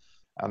one,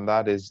 and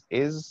that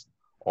is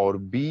or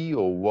be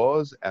or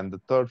was, and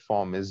the third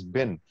form is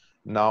been.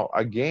 Now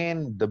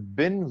again, the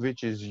been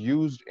which is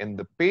used in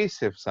the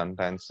passive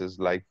sentences,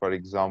 like for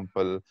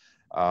example,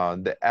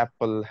 the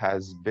apple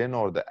has been,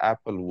 or the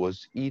apple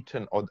was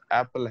eaten, or the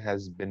apple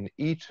has been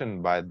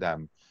eaten by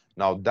them.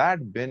 Now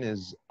that been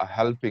is a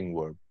helping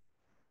verb.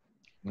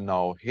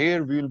 Now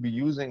here we will be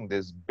using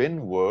this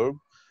been verb,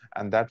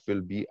 and that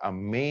will be a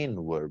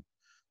main verb,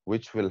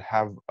 which will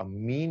have a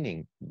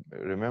meaning.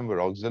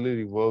 Remember,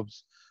 auxiliary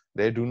verbs,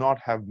 they do not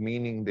have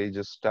meaning. They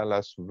just tell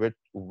us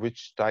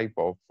which type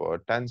of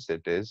tense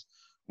it is,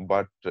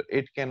 but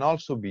it can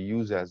also be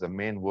used as a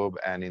main verb.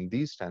 And in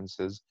these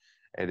tenses,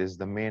 it is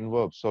the main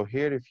verb. So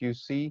here, if you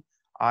see,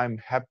 I'm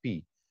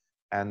happy,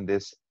 and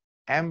this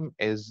am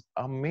is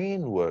a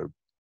main verb.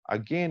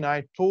 Again,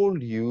 I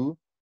told you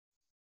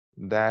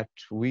that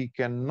we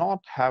cannot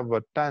have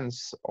a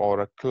tense or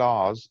a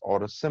clause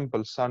or a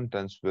simple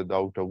sentence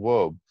without a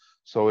verb.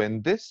 So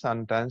in this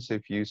sentence,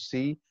 if you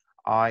see,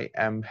 I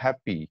am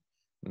happy.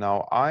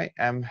 Now, I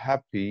am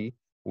happy,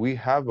 we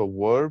have a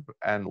verb,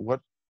 and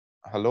what,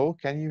 hello,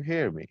 can you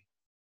hear me?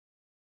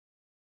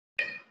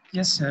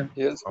 Yes, sir.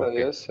 Yes, sir. Okay,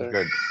 Yes, sir.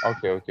 good.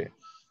 Okay.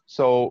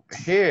 So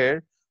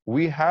here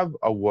we have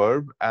a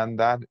verb, and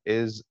that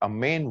is a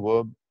main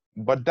verb,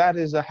 but that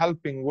is a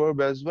helping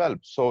verb as well.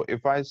 So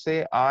if I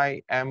say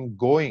I am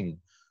going,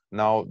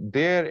 now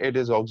there it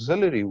is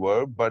auxiliary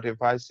verb, but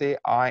if I say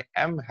I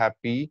am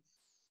happy,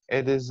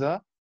 it is a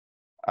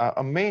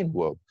main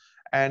verb.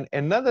 And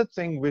another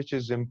thing which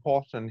is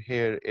important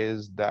here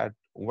is that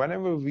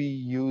whenever we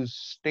use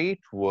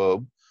state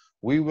verb,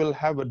 we will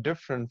have a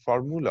different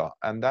formula,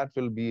 and that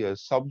will be a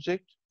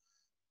subject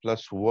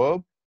plus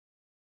verb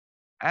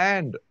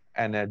and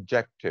an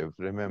adjective,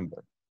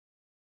 remember.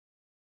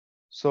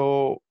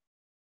 So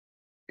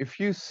if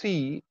you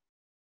see,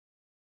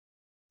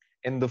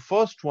 in the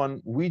first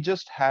one, we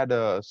just had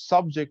a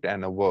subject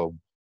and a verb.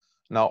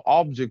 Now,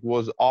 object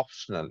was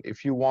optional.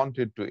 If you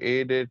wanted to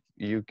add it,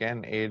 you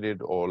can add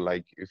it, or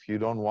like if you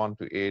don't want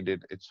to add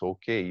it, it's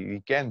okay.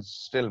 You can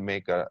still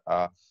make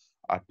a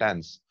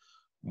tense.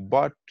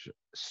 But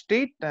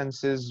state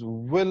tenses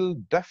will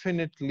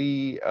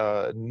definitely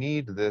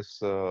need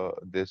this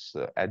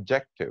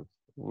adjective.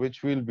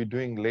 which we'll be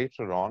doing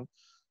later on.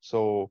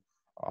 So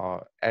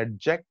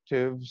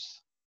adjective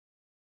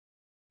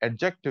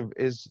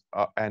is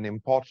an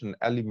important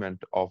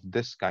element of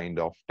this kind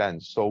of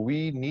tense. So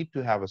we need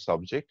to have a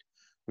subject,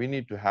 we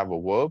need to have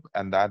a verb,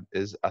 and that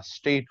is a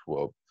state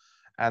verb.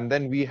 And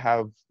then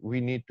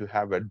we need to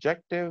have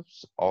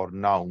adjectives or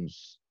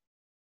nouns.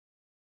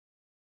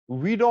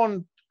 We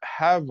don't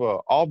have an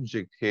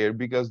object here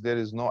because there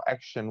is no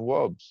action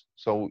verbs.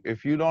 So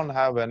if you don't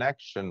have an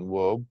action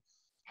verb,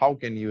 how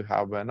can you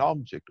have an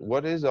object?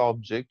 What is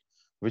object?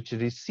 Which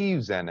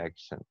receives an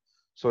action.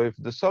 So if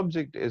the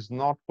subject is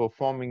not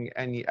performing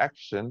any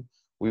action,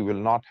 we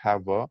will not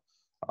have a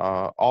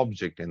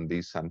object in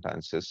these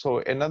sentences. So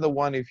another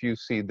one, if you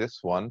see this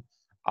one,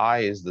 I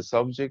is the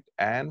subject,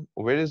 and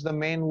where is the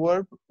main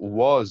verb?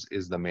 Was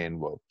is the main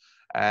verb.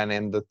 And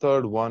in the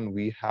third one,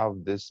 we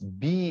have this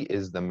be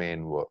is the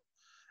main verb.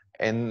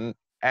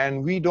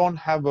 And we don't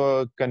have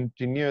a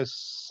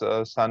continuous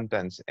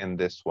sentence in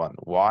this one.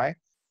 Why?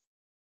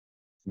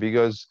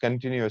 Because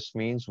continuous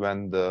means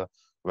when the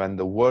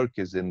work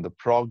is in the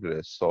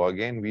progress. So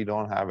again, we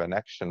don't have an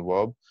action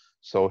verb.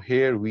 So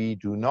here we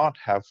do not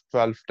have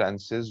 12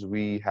 tenses.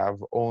 We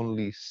have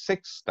only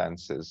 6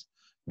 tenses,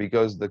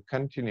 because the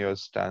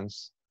continuous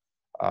tense,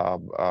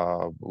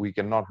 we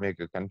cannot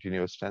make a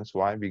continuous tense.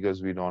 Why?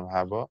 Because we don't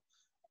have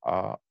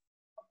a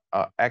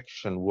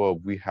action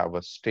verb, we have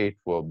a state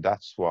verb.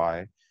 That's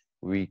why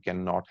we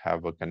cannot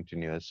have a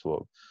continuous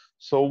verb.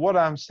 So what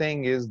I'm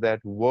saying is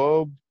that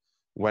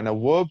when a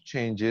verb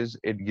changes,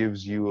 it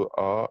gives you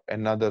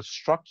another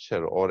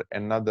structure or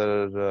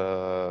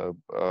another,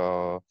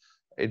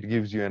 it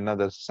gives you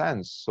another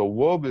sense. So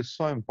verb is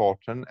so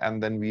important.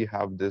 And then we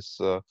have this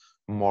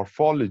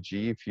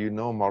morphology. If you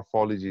know,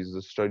 morphology is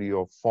the study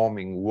of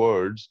forming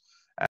words.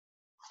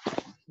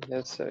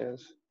 Yes, sir.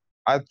 Yes.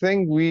 I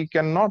think we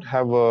cannot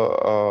have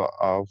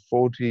a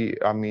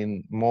 40, I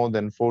mean, more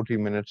than 40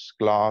 minutes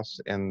class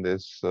in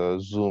this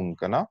Zoom,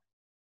 kana?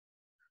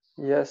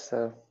 Yes,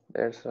 sir.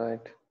 That's right.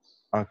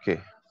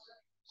 Okay.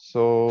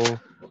 So,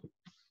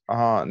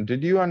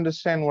 did you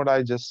understand what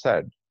I just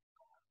said?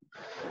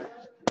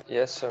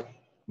 Yes, sir.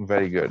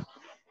 Very good.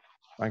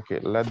 Okay,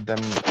 let the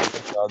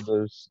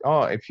others.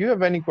 Oh, if you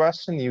have any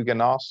question, you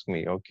can ask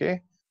me,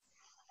 okay?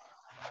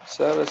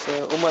 Sir,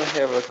 Umar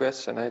have a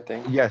question, I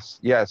think. Yes,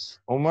 yes.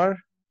 Umar,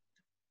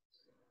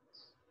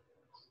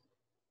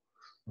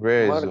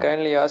 where is Umar,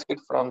 kindly ask it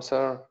from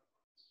sir.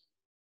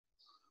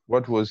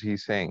 what was he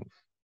saying?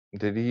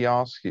 Did he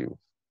ask you?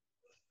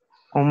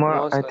 Umar,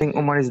 No, I sir. think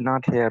Umar is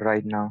not here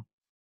right now.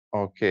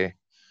 Okay.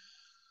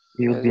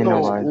 He will Yes, be in a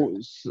yes,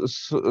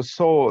 while.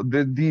 So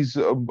these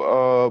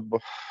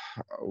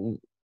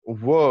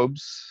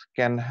verbs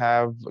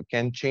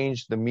can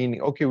change the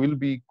meaning. Okay, we'll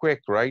be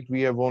quick, right?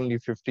 We have only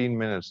 15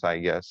 minutes, I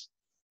guess.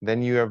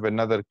 Then you have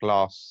another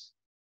class,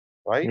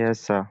 right? Yes,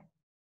 sir.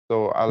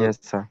 So Yes,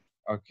 sir.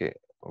 okay,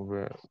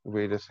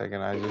 wait a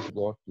second. I just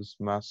got this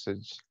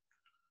message.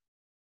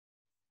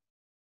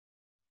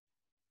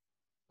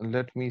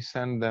 Let me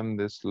send them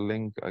this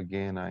link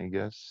again, I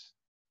guess.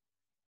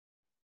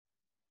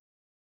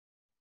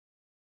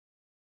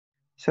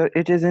 Sir,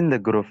 it is in the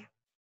group,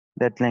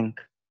 that link.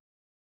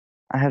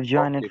 I have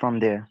joined it Okay, from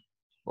there.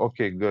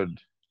 okay, good.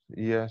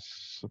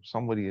 Yes,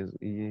 somebody is.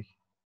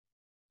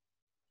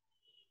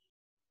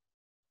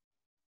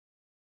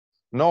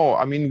 No,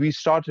 I mean, we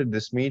started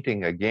this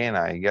meeting again,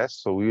 I guess,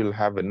 so we will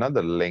have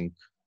another link,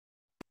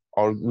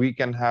 or we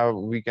can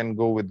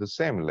go with the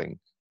same link.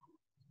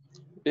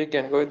 we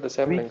can go with the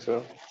same We, link,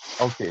 sir.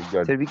 Okay,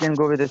 good. sir, we can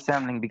go with the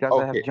same link because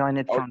I have Okay, joined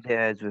it from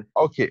there as well.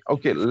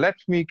 okay. Let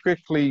me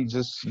quickly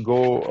just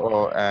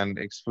go and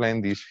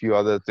explain these few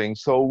other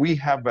things. So we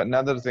have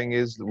another thing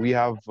is we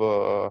have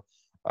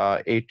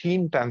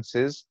 18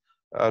 tenses,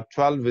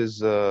 12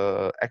 is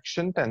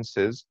action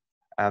tenses,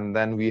 and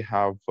then we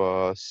have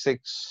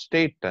 6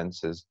 state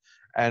tenses.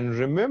 And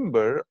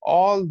remember,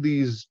 all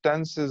these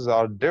tenses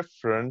are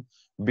different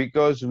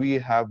because we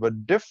have a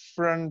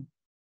different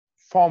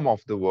form of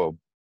the verb,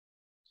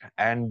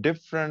 and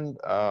different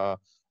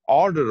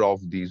order of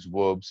these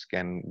verbs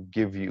can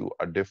give you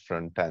a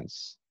different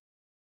tense.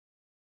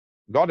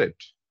 Got it?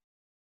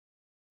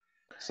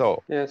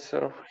 So, Yes,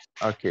 sir.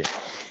 okay.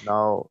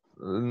 Now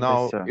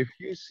Yes, sir. if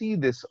you see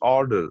this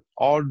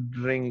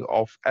ordering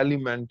of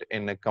element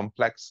in a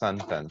complex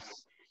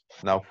sentence,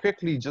 now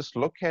quickly just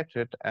look at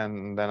it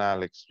and then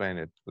I'll explain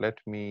it. Let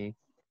me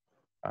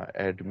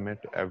admit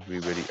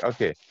everybody.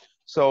 Okay.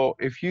 So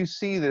if you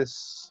see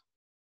this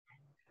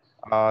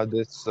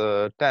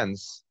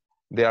tense,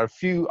 there are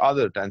few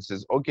other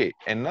tenses. Okay,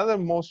 another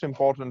most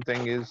important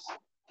thing is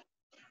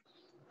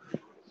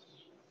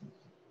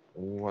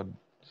what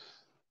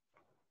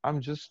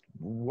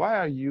why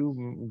are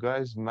you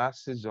guys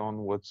message on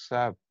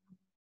WhatsApp?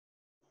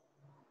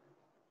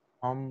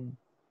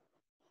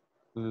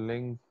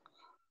 Link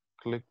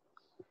click.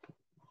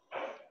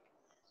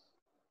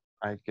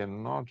 I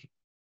cannot.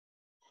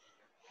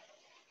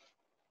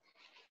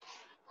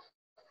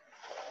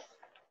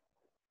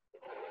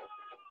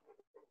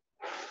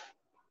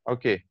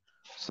 Okay,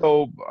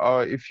 So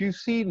if you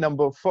see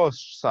number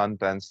first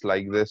sentence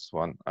like this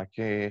one,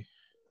 okay,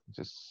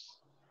 just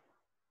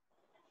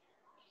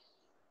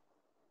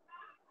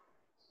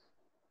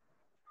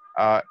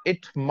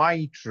it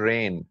might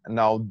rain.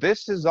 Now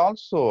this is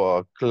also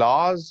a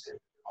clause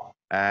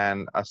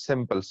and a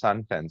simple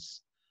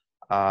sentence.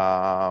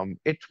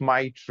 It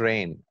might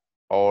rain.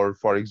 Or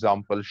for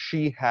example,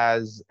 she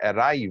has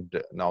arrived.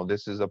 Now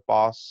this is a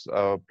past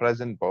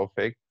present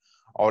perfect.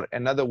 Or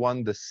another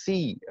one, the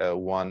C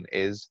one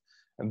is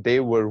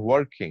they were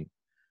working.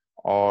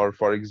 Or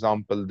for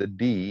example, the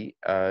D,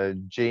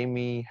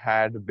 Jamie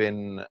had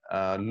been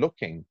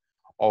looking.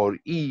 Or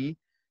E,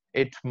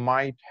 it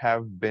might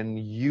have been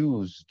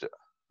used.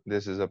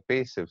 This is a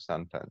passive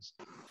sentence.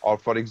 Or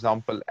for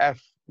example,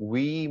 F,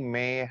 we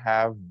may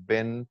have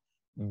been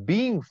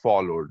being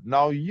followed.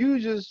 Now you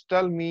just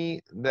tell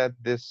me that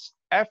this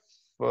F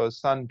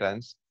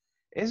sentence,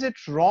 is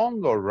it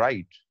wrong or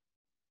right?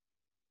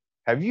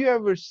 Have you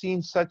ever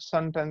seen such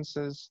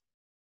sentences?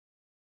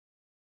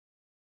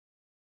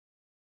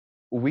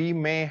 We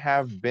may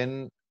have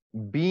been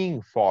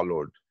being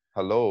followed.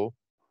 Hello?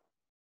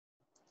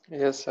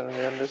 Yes, sir,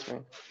 I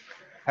understand.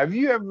 Have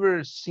you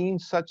ever seen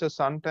such a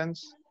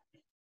sentence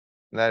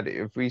that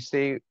if we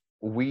say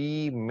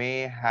we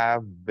may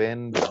have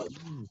been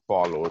being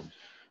followed?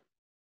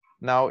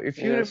 Now,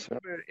 if you Yes, sir.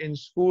 remember in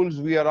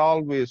schools, we are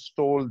always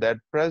told that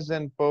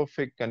present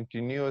perfect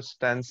continuous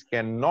tense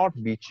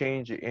cannot be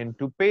changed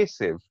into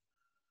passive.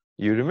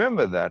 You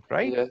remember that,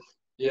 right? Yes.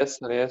 Yes,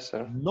 sir. Yes,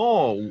 sir.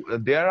 No,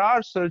 there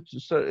are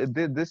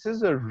this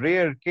is a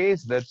rare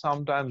case that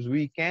sometimes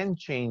we can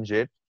change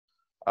it,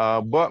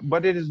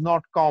 but it is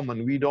not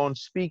common. We don't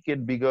speak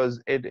it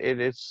because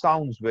it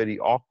sounds very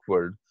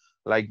awkward.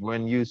 Like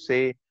when you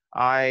say,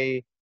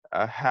 I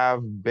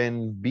have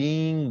been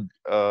being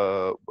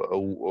allowed.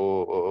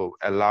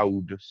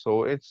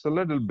 So it's a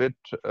little bit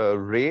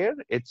rare.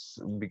 It's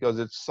because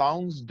it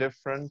sounds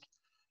different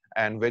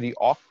and very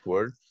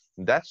awkward.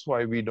 That's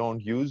why we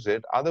don't use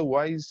it.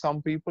 Otherwise,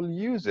 some people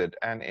use it,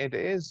 and it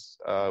is,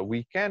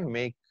 we can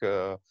make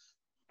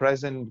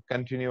present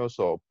continuous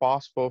or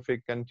past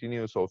perfect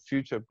continuous or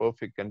future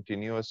perfect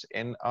continuous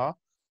in a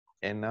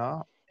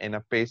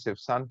passive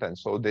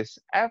sentence. So this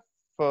F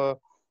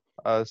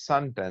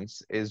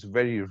sentence is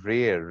very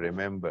rare.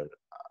 Remember,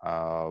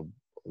 uh,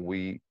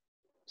 we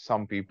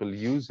some people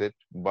use it,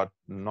 but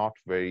not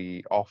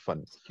very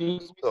often.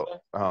 Excuse me, So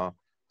sir.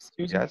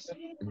 Excuse me, yes, sir.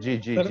 G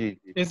G Sir, G.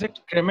 is it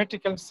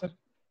grammatical, sir?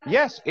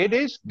 Yes, it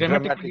is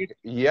Grammatically, grammatic.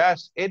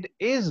 Yes, it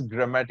is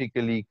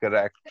grammatically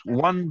correct.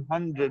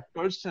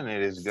 100%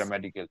 it is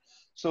grammatical.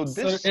 So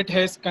sir, this, it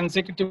has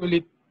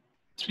consecutively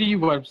three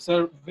verbs,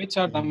 sir, which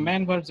are the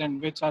main verbs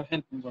and which are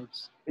helping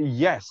verbs.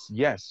 yes,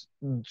 yes.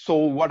 So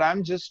what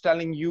I'm just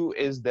telling you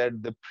is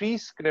that the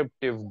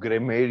prescriptive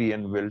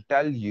grammarian will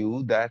tell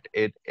you that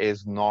it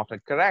is not a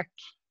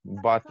correct.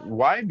 But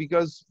why?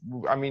 Because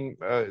I mean,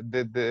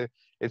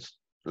 it's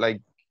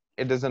like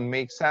it doesn't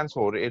make sense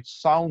or it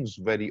sounds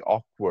very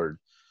awkward.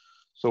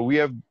 So we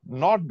have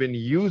not been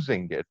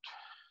using it.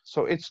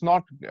 So it's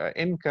not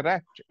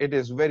incorrect. It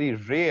is very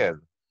rare.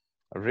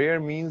 Rare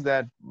means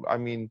that, I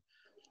mean,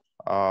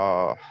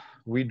 uh,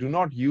 we do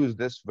not use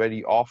this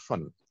very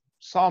often.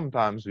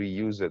 Sometimes we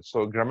use it.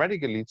 So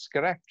grammatically, it's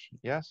correct.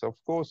 Yes, of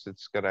course,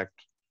 it's correct.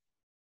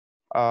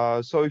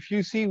 So if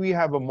you see, we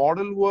have a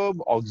modal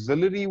verb,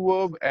 auxiliary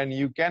verb, and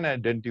you can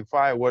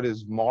identify what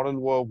is modal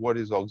verb, what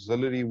is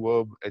auxiliary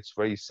verb. It's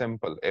very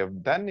simple.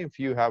 If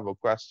you have a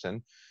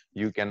question,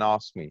 you can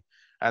ask me.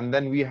 And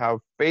then we have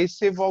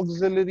passive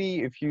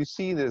auxiliary. If you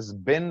see this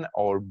been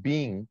or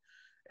being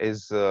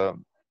is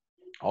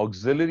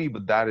auxiliary,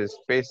 but that is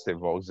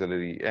passive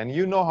auxiliary. And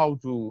you know how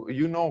to,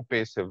 you know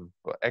passive,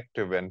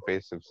 active and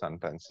passive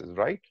sentences,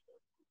 right?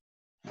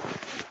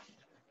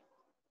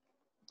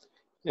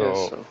 Yes,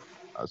 So, sir.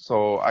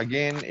 so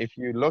again, if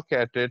you look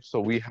at it, so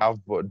we have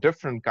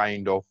different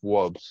kind of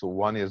verbs. So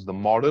one is the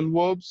modal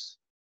verbs,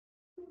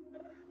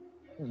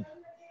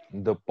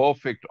 the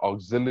perfect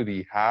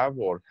auxiliary have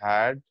or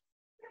had,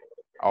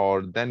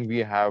 or then we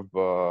have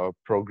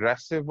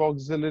progressive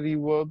auxiliary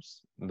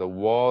verbs, the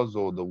was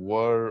or the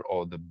were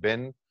or the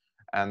been,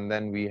 and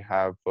then we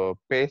have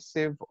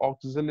passive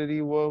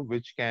auxiliary verb,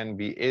 which can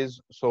be is.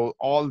 So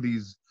all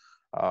these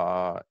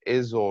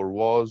is or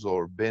was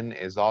or been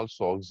is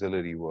also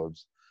auxiliary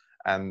verbs.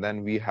 And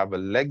then we have a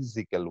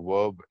lexical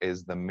verb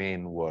is the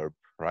main verb,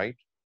 right?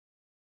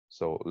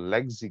 So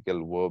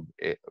lexical verb,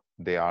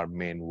 they are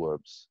main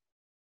verbs.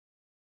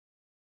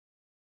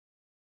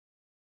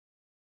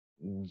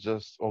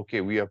 Just,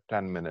 okay, we have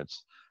 10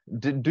 minutes.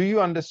 Do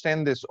you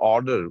understand this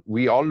order?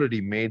 We already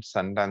made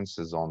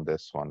sentences on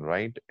this one,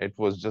 right? It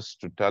was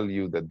just to tell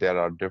you that there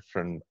are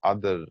different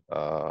other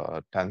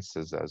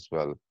tenses as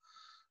well.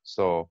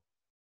 So,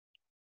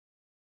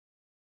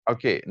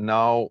 okay,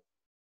 now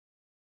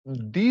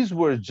these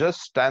were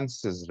just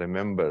tenses,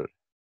 remember.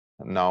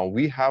 Now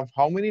we have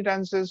how many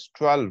tenses?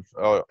 12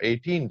 or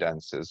 18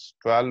 tenses,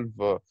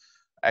 12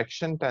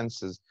 action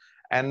tenses.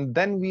 And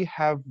then we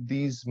have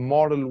these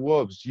modal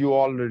verbs. You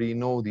already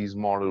know these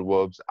modal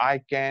verbs. I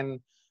can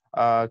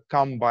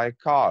come by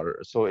car.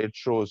 So it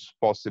shows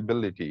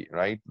possibility,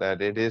 right?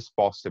 That it is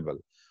possible.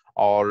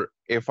 Or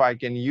if I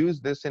can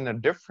use this in a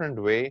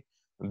different way,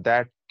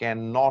 that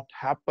cannot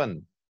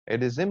happen.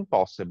 It is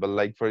impossible.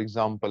 Like, for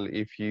example,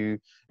 if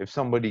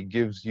somebody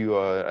gives you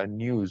a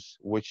news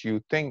which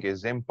you think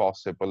is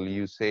impossible,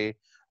 you say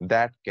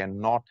that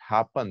cannot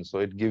happen. So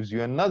it gives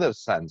you another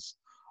sense.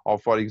 Or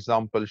for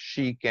example,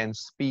 she can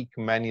speak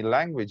many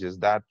languages.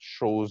 That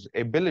shows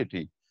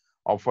ability.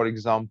 Or for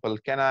example,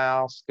 can I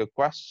ask a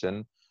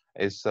question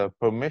is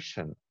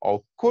permission.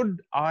 Or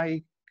could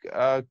I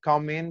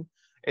come in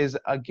is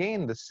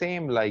again the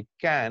same like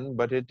can,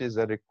 but it is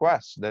a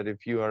request that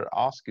if you are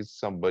asking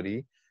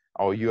somebody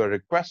or you are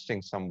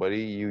requesting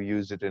somebody, you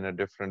use it in a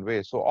different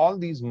way. So all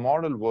these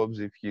modal verbs,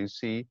 if you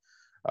see,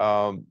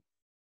 um,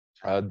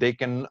 they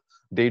can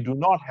they do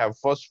not have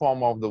first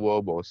form of the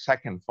verb or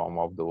second form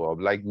of the verb.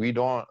 Like we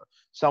don't,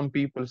 some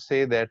people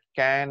say that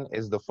can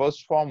is the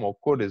first form or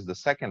could is the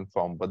second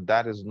form, but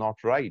that is not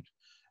right.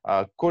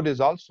 Could is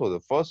also the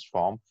first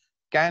form,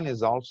 can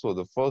is also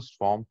the first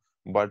form,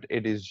 but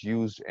it is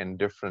used in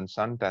different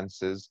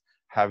sentences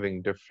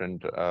having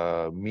different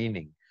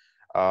meaning.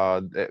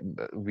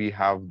 We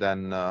have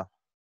then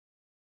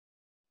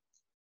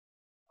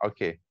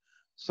Okay.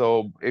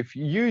 So if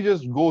you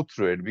just go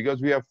through it,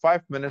 because we have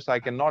 5 minutes, I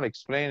cannot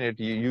explain it.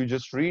 You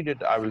just read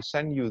it. I will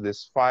send you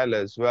this file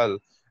as well.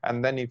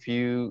 And then if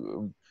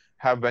you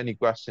have any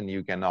question,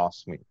 you can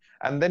ask me.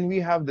 And then we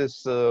have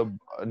this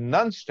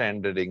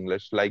non-standard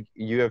English, like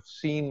you have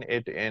seen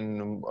it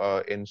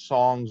in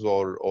songs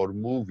or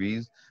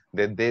movies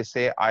that they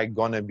say, "I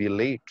gonna be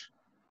late."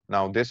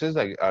 Now, this is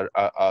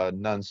a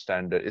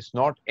non-standard. It's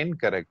not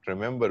incorrect.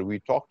 Remember, we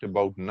talked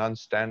about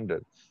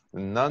non-standard.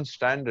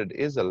 Non-standard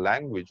is a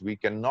language. We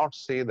cannot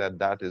say that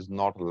that is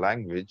not a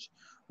language,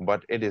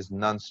 but it is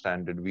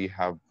non-standard. We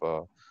have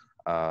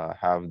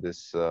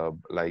this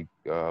we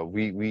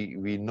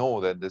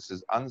know that this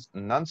is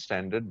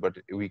non-standard, but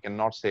we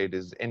cannot say it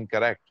is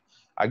incorrect.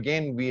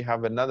 Again, we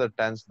have another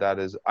tense that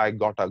is I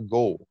gotta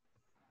go.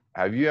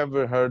 Have you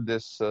ever heard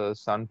this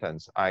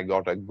sentence? I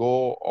gotta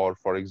go, or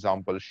for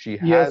example, she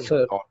Yes, has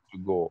sir. got to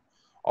go,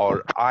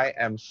 or I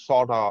am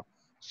sort of.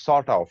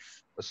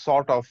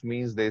 Sort of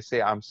means they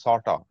say I'm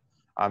sort of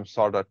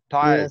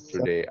tired Yes, sir.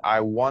 today.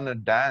 I wanna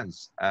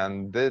dance,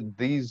 and uh,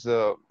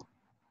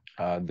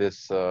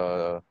 this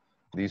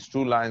these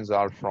two lines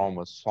are from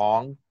a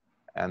song,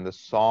 and the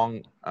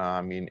song,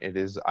 I mean, it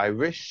is I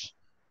wish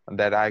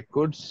that I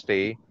could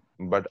stay,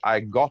 but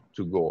I got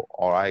to go,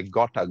 or I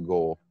gotta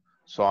go.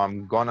 So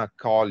I'm gonna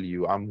call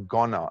you. I'm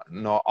gonna.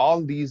 No,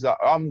 all these are.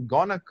 I'm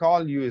gonna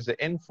call you is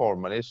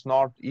informal. It's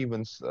not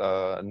even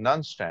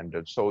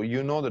non-standard. So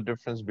you know the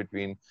difference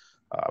between.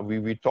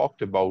 We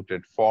talked about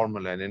it,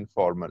 formal and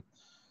informal.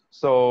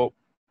 So,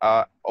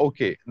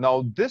 okay,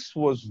 now this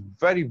was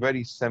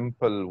very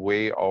simple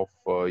way of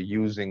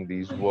using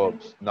these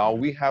verbs. Now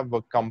we have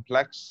a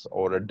complex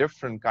or a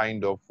different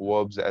kind of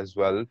verbs as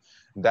well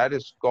that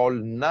is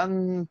called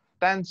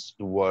non-tensed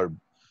verb.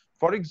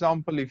 For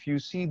example, if you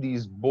see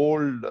these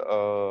bold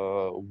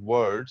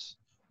words,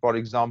 for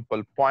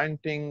example,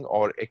 pointing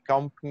or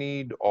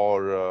accompanied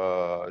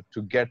or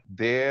to get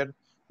there,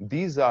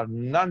 these are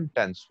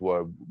non-tense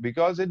verb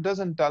because it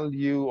doesn't tell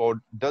you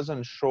or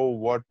doesn't show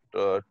what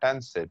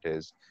tense it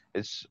is.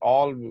 It's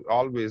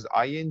always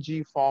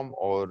ing form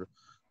or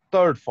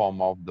third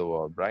form of the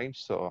verb, right?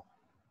 So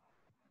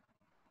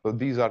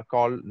these are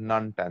called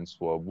non-tense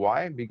verb.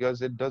 Why?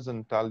 Because it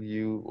doesn't tell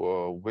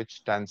you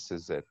which tense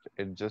is it.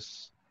 It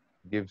just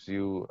gives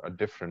you a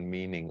different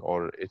meaning,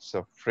 or it's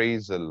a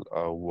phrasal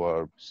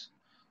verbs.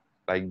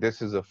 Like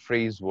this is a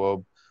phrase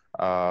verb,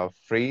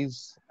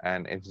 phrase,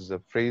 and it is a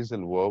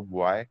phrasal verb.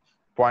 Why?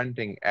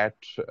 Pointing at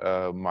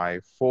my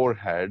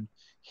forehead,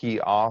 he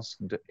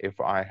asked if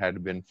I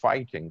had been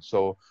fighting.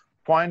 So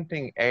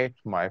pointing at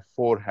my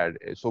forehead.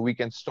 So we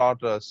can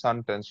start a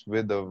sentence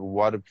with a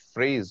verb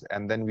phrase,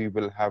 and then we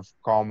will have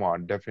comma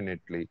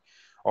definitely.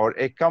 Or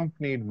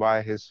accompanied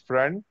by his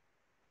friend,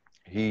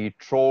 he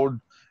trod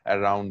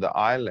around the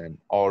island.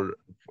 Or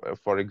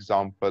for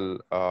example,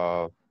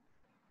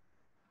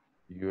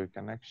 your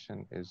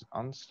connection is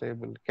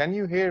unstable. Can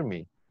you hear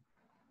me?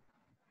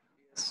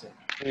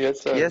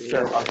 Yes, sir. Yes, sir. Yes.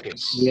 Okay.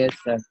 Yes,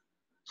 sir.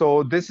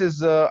 So this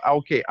is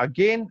okay.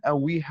 Again,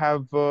 we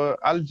have.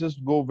 I'll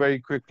just go very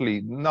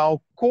quickly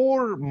now.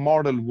 Core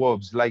modal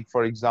verbs, like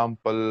for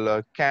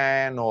example,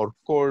 can or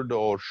could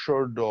or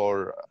should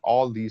or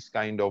all these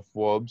kind of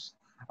verbs.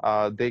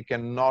 They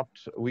cannot.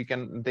 We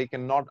can. They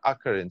cannot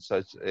occur in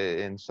such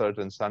in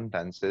certain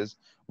sentences.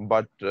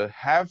 But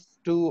have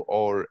to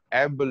or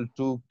able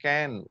to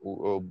can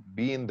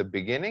be in the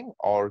beginning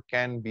or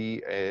can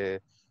be a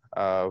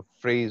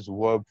phrase,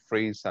 verb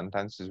phrase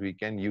sentences, we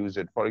can use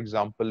it. For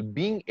example,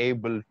 being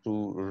able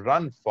to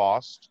run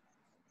fast,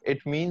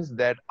 it means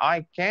that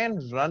I can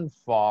run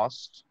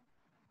fast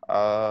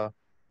uh,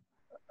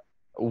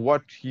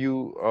 what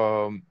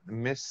you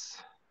miss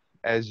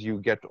as you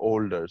get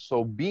older.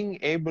 So being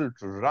able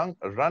to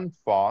run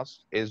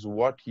fast is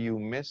what you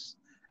miss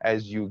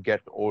as you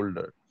get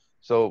older.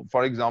 So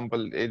for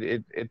example,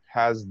 it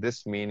has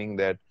this meaning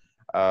that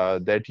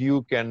that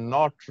you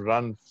cannot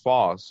run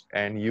fast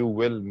and you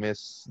will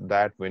miss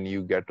that when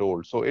you get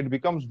old. So it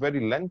becomes very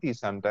lengthy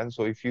sentence.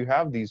 So if you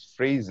have these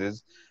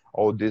phrases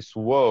or this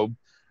verb,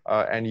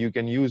 and you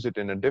can use it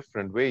in a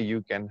different way,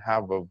 you can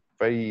have a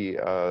very,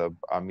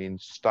 I mean,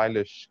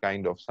 stylish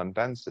kind of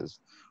sentences.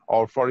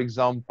 Or for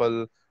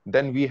example,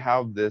 then we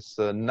have this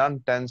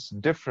non-tense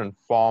different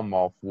form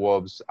of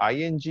verbs,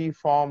 ing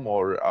form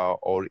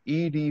or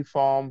ed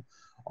form,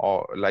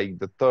 or like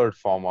the third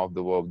form of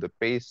the verb, the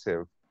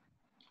passive.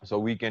 So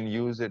we can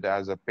use it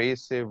as a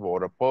passive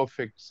or a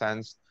perfect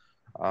sense,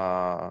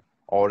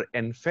 or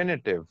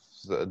infinitive.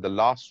 The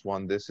last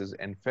one, this is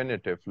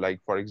infinitive.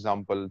 Like for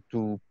example,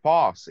 to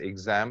pass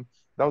exam.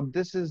 Now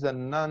this is a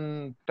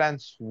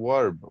non-tense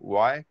verb.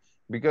 Why?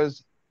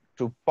 Because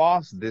to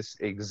pass this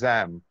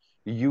exam,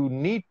 you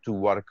need to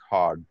work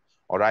hard.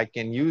 Or I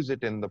can use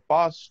it in the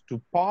past,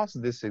 to pass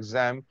this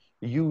exam,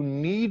 you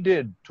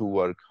needed to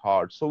work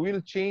hard. So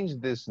we'll change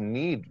this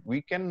need.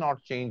 We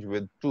cannot change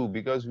with to,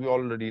 because we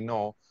already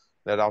know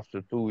that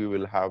after to we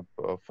will have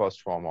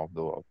first form of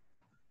the verb.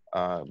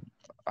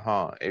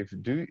 If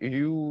do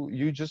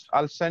you just,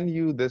 I'll send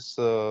you this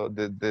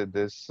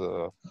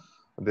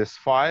this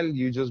file.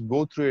 You just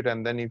go through it,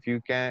 and then if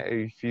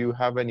you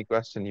have any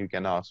question, you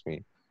can ask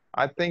me.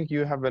 I think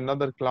you have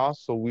another class,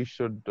 so we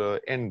should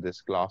end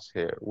this class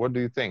here. What do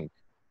you think?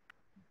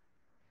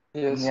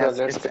 Yes, sir. Yes,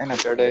 Let's it's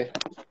finish enough. today.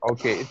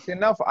 Okay, it's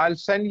enough. I'll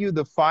send you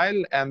the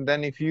file, and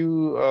then if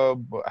you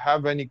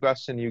have any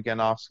question, you can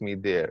ask me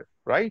there,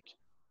 right?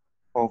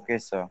 Okay,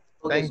 sir.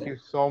 Okay, Thank sir. you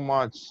so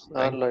much.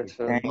 All Thank right, you.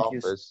 sir. Khuda Thank you,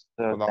 Hafiz.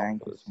 sir. Khuda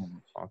Thank you Hafiz. so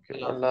much.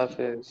 Okay. Allah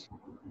Hafiz.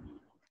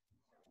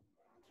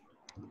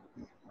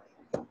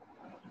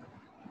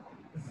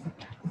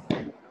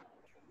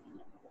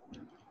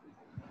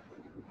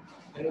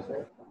 Hello,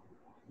 sir.